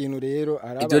ikindi kintu rero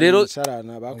araba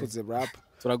nsharana bakoze rap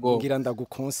ngira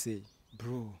ndagukonseye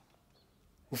bro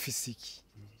ufise iki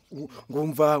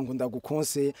ngumva ngo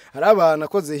ndagukonseye arabana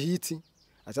akoze hit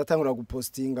acatangura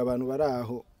gupostinga abantu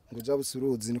baraho ngo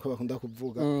jabusuruzi niko bakunda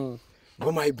kuvuga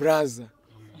ngo my brother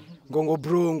ngo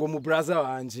bro ngo mu brother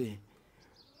wanje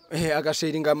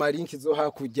agasharinga amarinki zo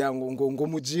hakujya ngo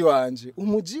muji wanje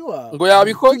umuji wa ngo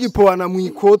yabikoze tugipoana mu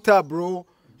ikota bro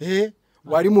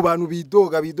wari mu bantu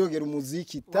bidogera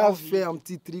umuziki tafe un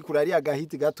petit trick urari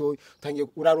agahiti gato utangiye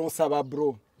uraronsa aba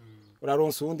bro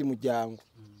uraronsa undi muryango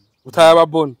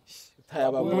utayababona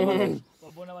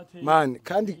man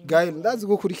kandi gaye ndazi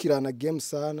gukurikirana game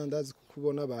sana ndazi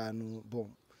kubona abantu bon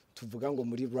tuvuga ngo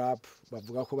muri rap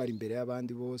bavuga ko bari imbere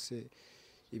y'abandi bose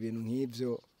ibintu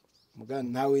nk'ivyo muga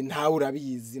nawe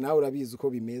urabizi uko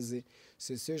bimeze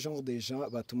c'est ce genre de gens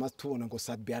batuma tubona ngo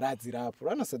Sadbi arazi rap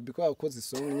urana Sadbi ko yakoze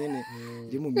song nyene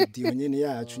iri mu midiyo nyene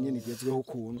yacu nyene igezweho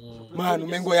ukuntu man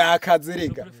umengo yakaze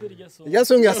rega ya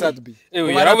song ya Sadbi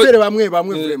barapere bamwe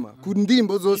vraiment ku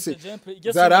ndimbo zose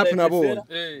za rap nabona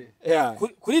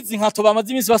kuri izi nkato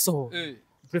bamaze iminsi basohora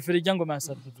prefere ijyango ma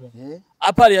Sadbi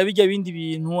apari yabijya bindi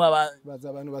bintu baza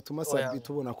abantu batuma Sadbi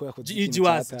tubona ko yakoze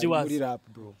muri rap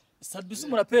bro Sadbi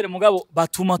umurapere mugabo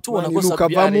batuma tubona ko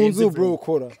Sadbi ari mu nzu bro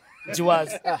ukora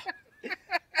Jiwazi.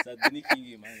 Sadbi ni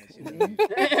kingi man.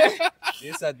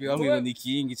 Sadbi wamwe ni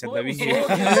kingi cyadabihe.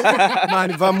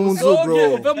 Man va mu nzu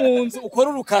bro. Va mu nzu ukora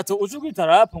urukato uje kwita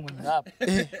rap ngo ni rap.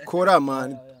 Kora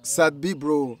man. Sadbi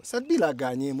bro. Sadbi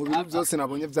laganye mu bintu byose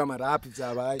nabonye vy'ama rap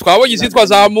byabaye. Twabonye izitwa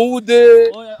za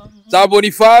Mude, za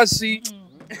Bonifasi.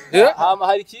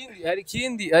 hari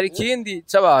ikindi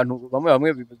cy'abantu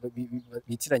bamwe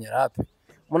bitiranya rap.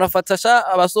 Munafatasha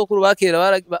abasokuru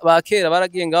bakera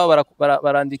baragiye ngaho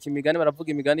barandika imigani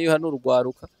baravuga imigani yo hano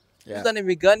urugwaruka uzana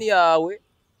imigani yawe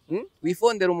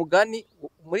wifondera umugani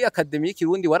muri akademi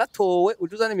y'Ikirundi waratowe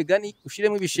ujuzana imigani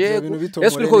ushiremo ibishego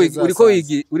ese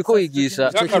uriko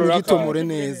wigisha cyo kintu gitomore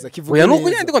neza kivuga oya nuko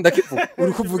ndiko ndakivuga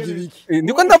uri kuvuga ibiki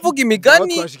ndiko ndavuga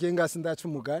imigani twashike ngasi ndaca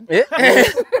umugani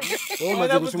wowe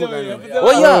maze guca umugani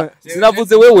oya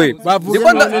sinavuze wewe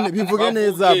bivuge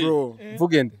neza bro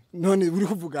vuge nde none uri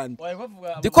kuvugana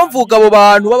ndiko mvuga abo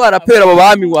bantu babarapera abo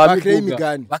bami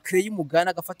wabivuga bakreye umugani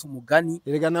agafata umugani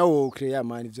erega nawo ukreya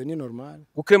man ivyo ni normal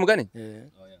ukreya umugani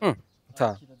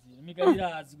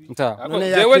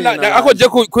ako je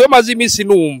kuyo mazi imisi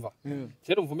numva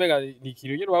cyero mvumega ni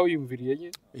ikintu nyine wawe yumviriye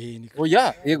nyine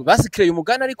oya yego basikireye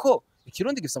umugani ariko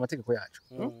Ikirundi gifite amategeko yacu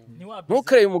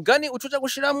ntukreye umugani ucuja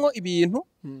gushiramwo ibintu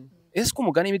ese ko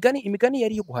umugani imigani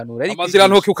yari yo guhanura ari amazira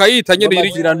ntoki ukayita nyine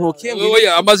amazira ntoki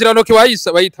oya amazira ntoki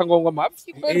bayita ngo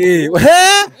amapfi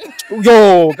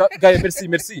yo gaye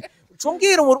merci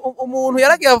cumbwira umuntu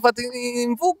yaragiye afata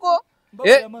imvugo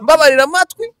mbabarira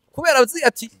amatwi kubera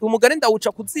ati umugani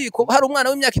ndawuca kuziko hari umwana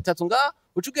w'imyaka 3 ngaha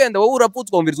uca ugenda wowe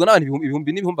uravuzwa umvirizwa n'abantu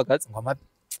ibihumbi n'ibihumbi ngo amabi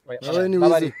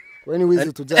we ni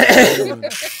wizi tujajura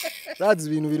razi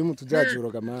ibintu biri mu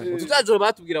tujajuroga man tujajuro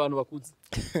batubwira abantu bakuze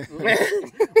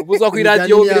ubuzwa ku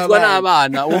radio umvirizwa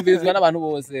n'abana umvirizwa n'abantu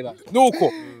bose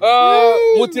nuko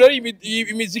mutirari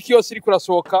imiziki yose iri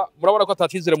kurasohoka murabona ko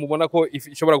atatizere mubona ko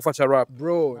ishobora gufasha rap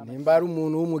bro nimba ari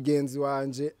umuntu w'umugenzi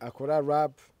wanje akora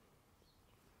rap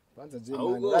banza je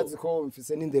man razi ko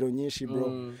mfise n'indero nyinshi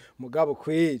bro mugabo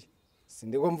kweri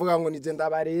sindiko mvuga ngo nije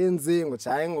ndabarenze ngo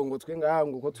cyaye ngo twe ngaha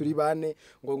ngo ko turi bane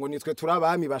ngo nitwe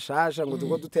turabami bashasha ngo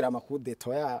tuko dutera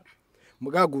amakudeto ya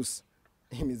mugagusa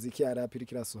imiziki ya rap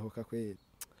irikirasohoka kweri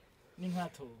ni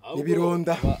nkato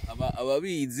nibironda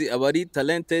ababizi abari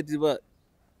talented ba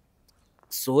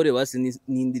sohore basi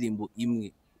n'indirimbo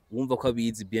imwe wumva ko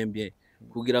abizi bien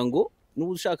kugira ngo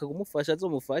nubushaka kumufasha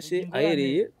azomufashe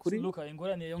ahereye kuri Luka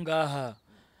ingorane yo ngaha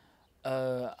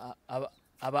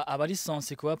abari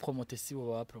sense kuba promoter si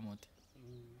bo ba promoter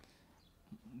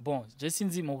bon je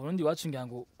sinzi mu Burundi wacu ngira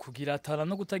ngo kugira tara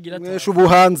no kutagira tara mwesha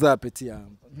ubuhanza peti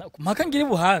yangu mpaka ngira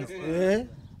ubuhanza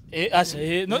asha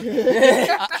no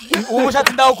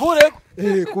umushatsi ndawukure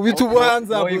kubita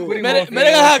ubuhanza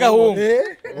merega hagahungu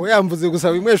oya mvuze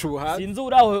gusaba imwesha ubuhanza sinzi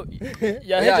uraho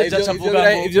yahejeje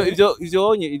acavuga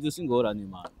ivyo singorane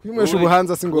man kwimwesha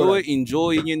ubuhanza singorane wowe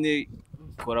enjoy nyene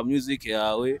kora music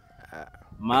yawe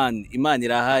man imana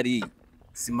irahari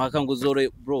simpaka ngo uzore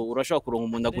bro urashaka kuronka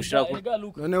umuntu agushaka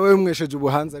none wewe mwesheje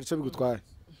ubuhanza arico bigutwara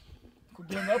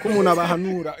ko umuntu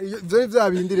abahanura ivyo vya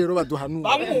bindi rero baduhanura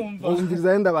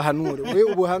bumviriza yenda bahanure wewe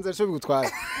ubuhanza arico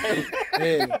bigutwara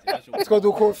two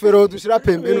dukofero dushira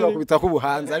pembeni bakubita ko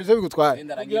ubuhanza arico bigutwara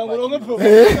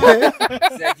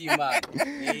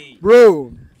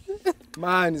bro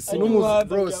man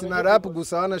bro sina rap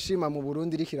gusa wanashima mu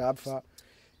Burundi rikirapfa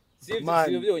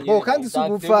kandi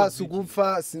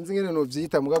sugupfa sinzi ngene no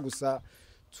vyita muga gusa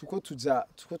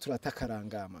tuko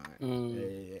turatakaranga man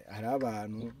hari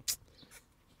abantu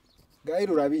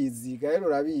gairo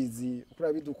urabizi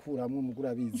ukurabidukuramwe mu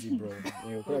gurabizi bro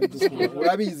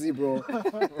urabizi bro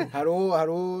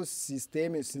haro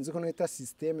system sinzi ko nita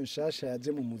system nshasha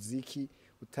yaje mu muziki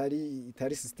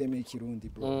itari system y'Ikirundi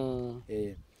bro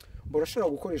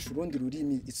borashobora gukoresha urundi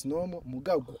rurimi it's normal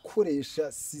muga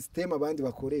gukoresha system abandi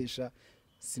bakoresha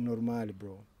si normal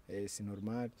bro si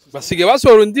normal basige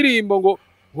basohora indirimbo ngo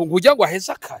ujya ngo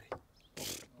aheza kare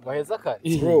baheza kare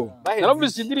bro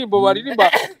narumvise indirimbo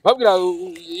baririmba babwira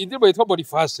indirimbo yitwa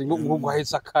Boniface ngo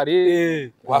baheza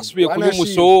kare wasubiye kuri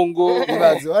umusongo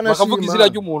bakavuga izina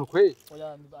ry'umuntu kwe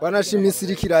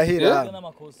banashimisira kirahera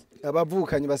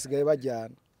abavukanye basigaye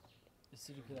bajyana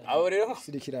abo rero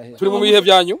sirikirahera turi mu bihe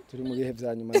byanyu turi mu bihe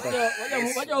bya nyuma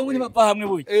bajya ngo ntibava hamwe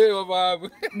buye baba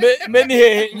mbe ni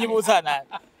hehe nyibuzana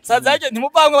sazaje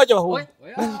ntimuva hamwe bajya bahunga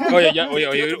oya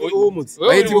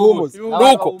bahita ihumutse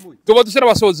nuko tuba dusera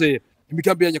abasozera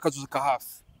imigambi ya nyakazuza ka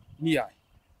hafi niyaye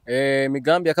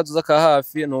imigambi y'akazuza ka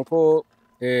hafi nuko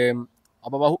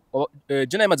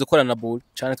je namaze gukorana na Bull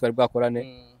cyane twari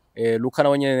bwakorane Luka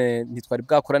nawe nyene ntitwari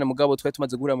bwakorane mugabo twari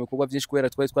tumaze guhura mu bikorwa byinshi kubera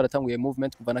twari twaratanguye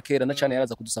movement kuva na kera na cyane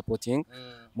yaraza kudusupporting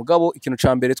mugabo ikintu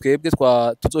ca mbere twebwe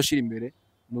tuzoshira imbere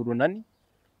n'urunani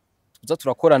tuza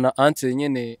turakorana ante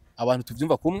nyene abantu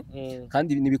tuvyumva kumwe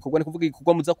kandi nibikorwa ni kuvuga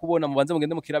igikorwa muza kubona mubanze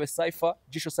mugende mu kirabe Cypher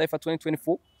JISHO Cypher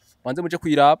 2024 banze muje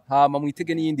kwiraba hama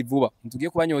mwitege n'iyindi vuba tugiye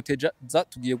kubanyoteja za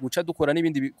tugiye guca dukora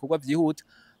n'ibindi bikorwa byihuta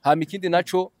hama ikindi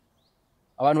naco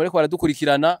abantu bariko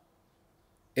baradukurikirana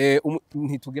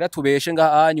ntitugira tubeshe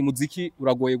ngahanyu muziki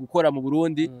uragoye gukora mu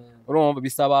Burundi urumva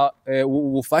bisaba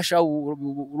ubufasha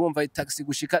urumva taxi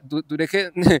gushika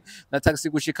dureke na taxi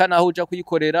gushika naho uja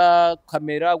kuyikorera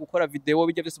kamera gukora video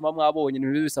bijya byose mwabonye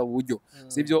ni bisaba uburyo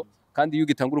sivyo kandi iyo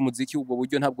ugitangura umuziki ubwo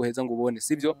buryo ntabwo heza ngo ubone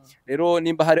sivyo rero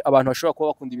nimba hari abantu bashobora kuba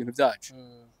bakunda ibintu byacu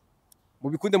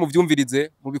mubikunde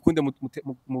muvyumvirize mubikunde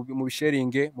mu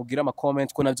bisharinge mugira ama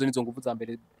comment ko navyo nizo nguvu za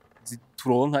mbere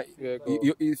zituronka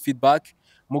feedback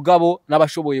mugabo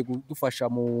nabashoboye kudufasha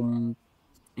mu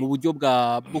buryo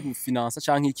bwo gufinansa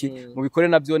canke iki mubikore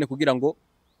navyone kugira ngo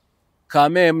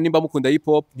kameme nimba mukunda hip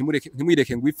hop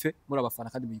ntimwireke ngo ipfe muri abafana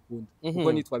kandi muyikunda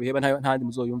kuko nitwabiheba ntandi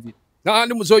muzoyumvira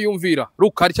ntandi muzoyumvira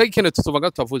Luka ari cyagikene tutuvuga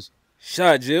tutavuze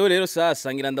shaje rero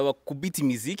sasa ngira ndabakubita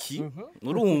imiziki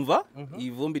urumva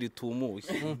ivumbi ritumuye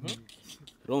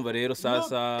urumva rero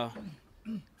sasa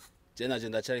naje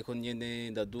ndacari ko nyene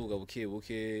ndaduga buke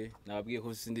buke nababwiye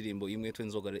ko sindirimbo imwe twe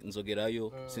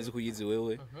nzogerayo sinzi kuyizi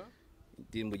wewe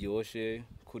indirimbo gihoshe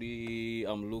kuri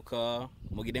Luka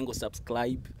mugire ngo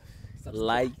subscribe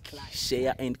like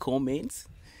share and comment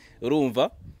urumva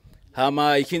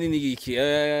hama ikindi ni iki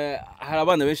hari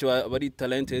abana benshi bari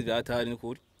talented batari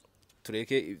n'ukuri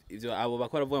tureke ivyo abo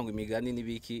bakora vuga ngo imigani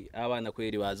nibiki abana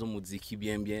kweri bazo muziki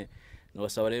bien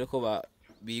nabasaba rero ko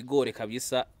bigore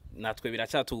kabisa natwe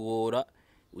biracatugora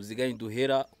uziganye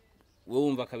duhera wowe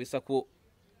wumva kabisa ko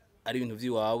ari ibintu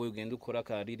vyiwawe ugenda ukora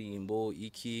karirimbo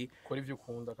iki kora ivyo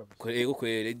ukunda kabisa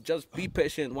kwere just be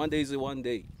patient one day is one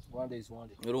day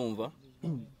urumva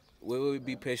wewe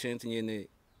be patient nyene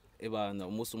ebana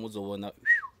umunsi umuzobona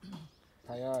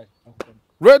tayari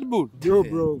Red Bull yo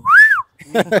bro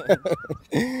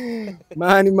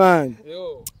man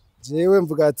jewe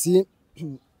mvuga ati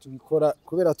tubikora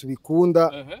kubera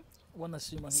tubikunda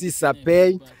si ça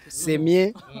paye c'est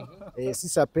mieux si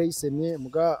ça paye c'est mieux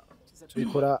muga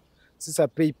tubikora si ça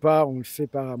paye pas on le fait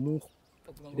par amour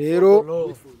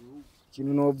rero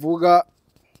kintu novuga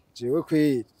jewe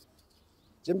kwe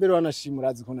je mbere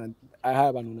wanashimurazi ko aha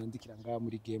abantu nandikira ngaha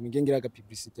muri game ngengira aga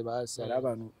publicité basi ari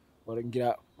abantu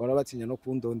barabatinya no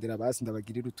kundondera basi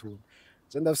ndabagirira utuntu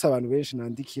je ndafise abantu benshi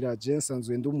nandikira je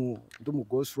nsanzwe ndumu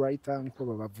ghost writer nko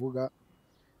babavuga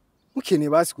mukene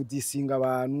basi kudisinga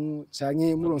abantu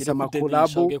canke muronsa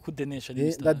amakolabo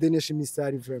ndadenesha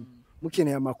imisari vraiment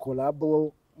mukene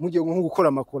amakolabo mugiye nko gukora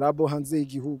amakolabo hanze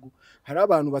y'igihugu hari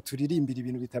abantu baturirimbira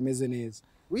ibintu bitameze neza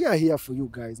we are here for you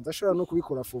guys ndashobora no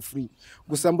kubikora for free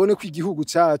gusa mbone ko igihugu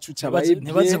cyacu cyabaye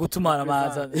ntibaze gutumara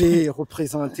amaza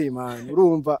representer man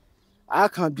urumva I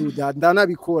can't do that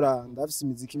ndanabikora ndafise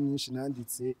imiziki myinshi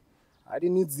nanditse ari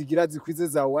nizigira zikwize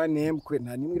za 1M kwe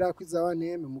nta nimwe irakwiza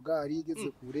 1M mugari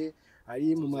igeze kure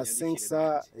ari mu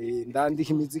masensa ndandika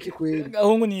imiziki kwe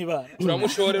gahungu niba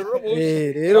turamushorera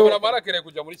rero barabarakere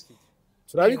kuja muri studio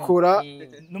turabikora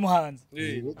n'umuhanzi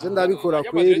je ndabikora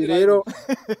kweri rero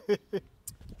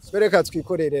Spereka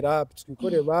twikorere rap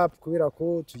kubera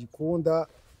ko tuyikunda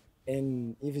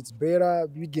and if it's better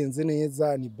bigenze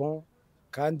neza ni bon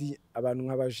kandi abantu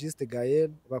nka Juste Gaël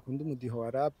bakunda umudiho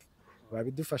wa rap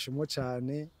babidufashemo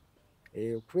cyane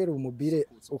kubera umubire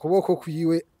ukuboko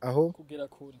kwiwe aho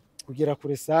kugera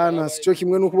kure sana sico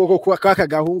kimwe n'ukuboko kwa kaka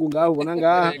gahungu ngaho ubona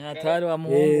ngaha atari wa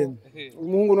muhungu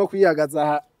umuhungu no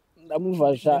kwiyagaza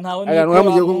ndamufasha agantu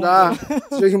hamugiye ko ngaha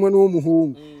sico kimwe n'uwo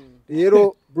muhungu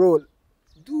rero bro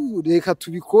reka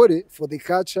tubikore for the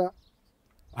culture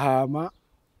hama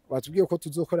batubwiye ko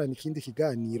tuzokorana ikindi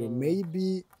kiganiro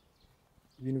maybe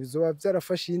ibintu bizoba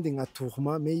byarafashe iyindi nka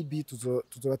tourment maybe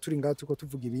tuzoba turi ngaho tuko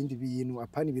tuvuga ibindi bintu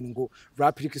apana ibintu ngo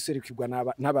rap iriko iserukirwa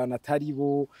n'abantu atari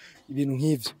bo ibintu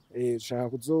nk'ivyo ushaka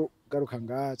kuzogaruka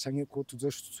ngaha canke ko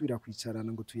tuzosubira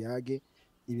kwicarana ngo tuyage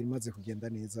ibintu maze kugenda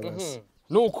neza basi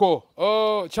nuko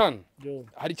cyane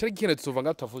hari cyari kintu tuva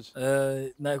ngaho tavuze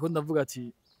nako ndavuga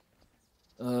ati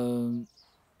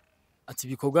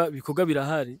bikorwa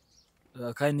birahari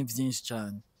kandi ni byinshi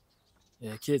cyane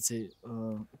kiretse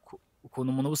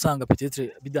ukuntu umuntu usanga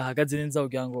peut-être bidahagaze neza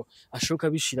kugira ngo ashoka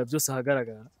bishira byose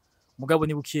ahagaragara mugabo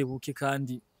ni bukiye buke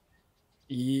kandi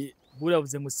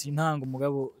buravuze ngo si intango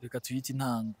mugabo reka tuyite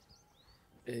intango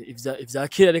ivya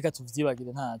kera reka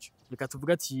tuvyibagire ntaco reka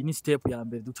tuvuga ati ni step ya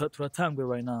mbere turatangwe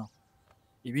right now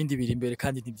ibindi biri imbere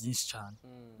kandi ni byinshi cyane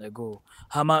yego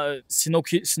hama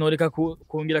sinoreka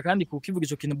kongera kandi kukivuga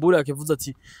ico kintu bura yakivuze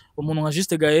ati umuntu nka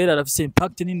Juste Gaël arafise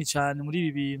impact nini cyane muri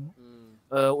ibi bintu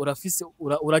urafise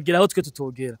urageraho twe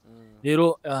tutogera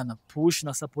rero ana push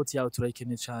na support yawe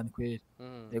turayikeneye cyane kweri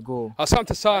yego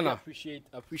asante sana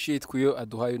appreciate kuyo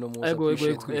aduhaye no munsi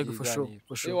yego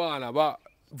for sure wana ba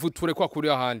vuture kwa kuri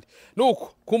ahandi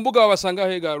nuko kumbuga babasanga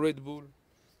hega Red Bull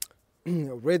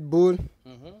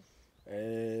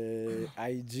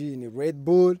IG ni Red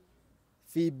Bull,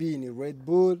 FB ni Red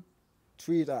Bull,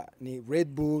 Twitter ni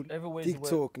Red Bull,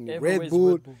 TikTok ni Red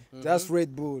Bull, just Red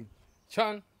Bull.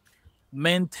 Chan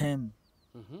maintain.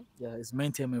 Yeah, it's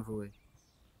maintain everywhere.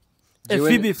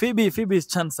 FB is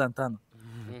Chan Santana.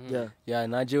 Yeah,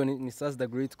 naje ni Saz the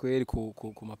Great kweli ku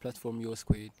ma platform yose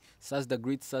kweli. Saz the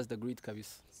Great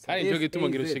kabisa. Kandi njo gituma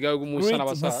ngira usigaye gumusa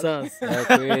n'abasaza.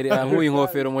 Kweli amuye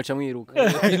inkofero mocha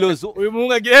mwiruka. Ilozo. Uyu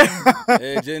mungu again.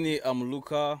 Jenny, I'm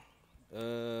Luka.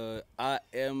 I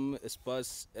am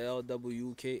espace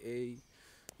LWKA.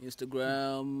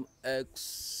 Instagram,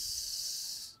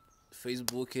 X,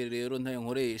 Facebook rero ntayo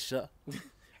nkoresha.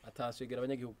 Ataswegera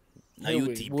abanyagihugu.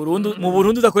 Mu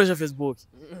Burundi udakoresha Facebook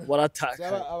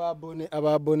warataka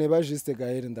ababone ba Juste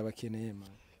Gaël ndabakeneye man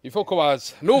ifo ko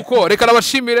baza nuko reka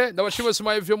ndabashimire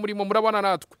sima ivyo murimo murabana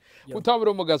natwe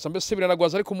kutabira umugaza mbese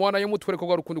biranagwaza ariko muwana yo mutwere ko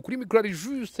garukundo kuri micro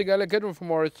Juste Gaël Academy for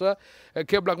Morisa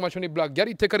ke Black Machine Black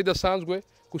yari iteka ridasanzwe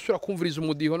gusura kumviriza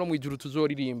umudiho no mwijuru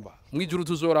tuzoririmba mwijuru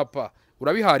tuzorapa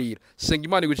urabiharira senga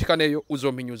imana igucikaneyo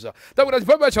uzompinyuza ndabura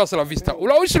bye bye cha la vista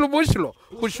ula ushilo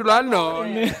kushulano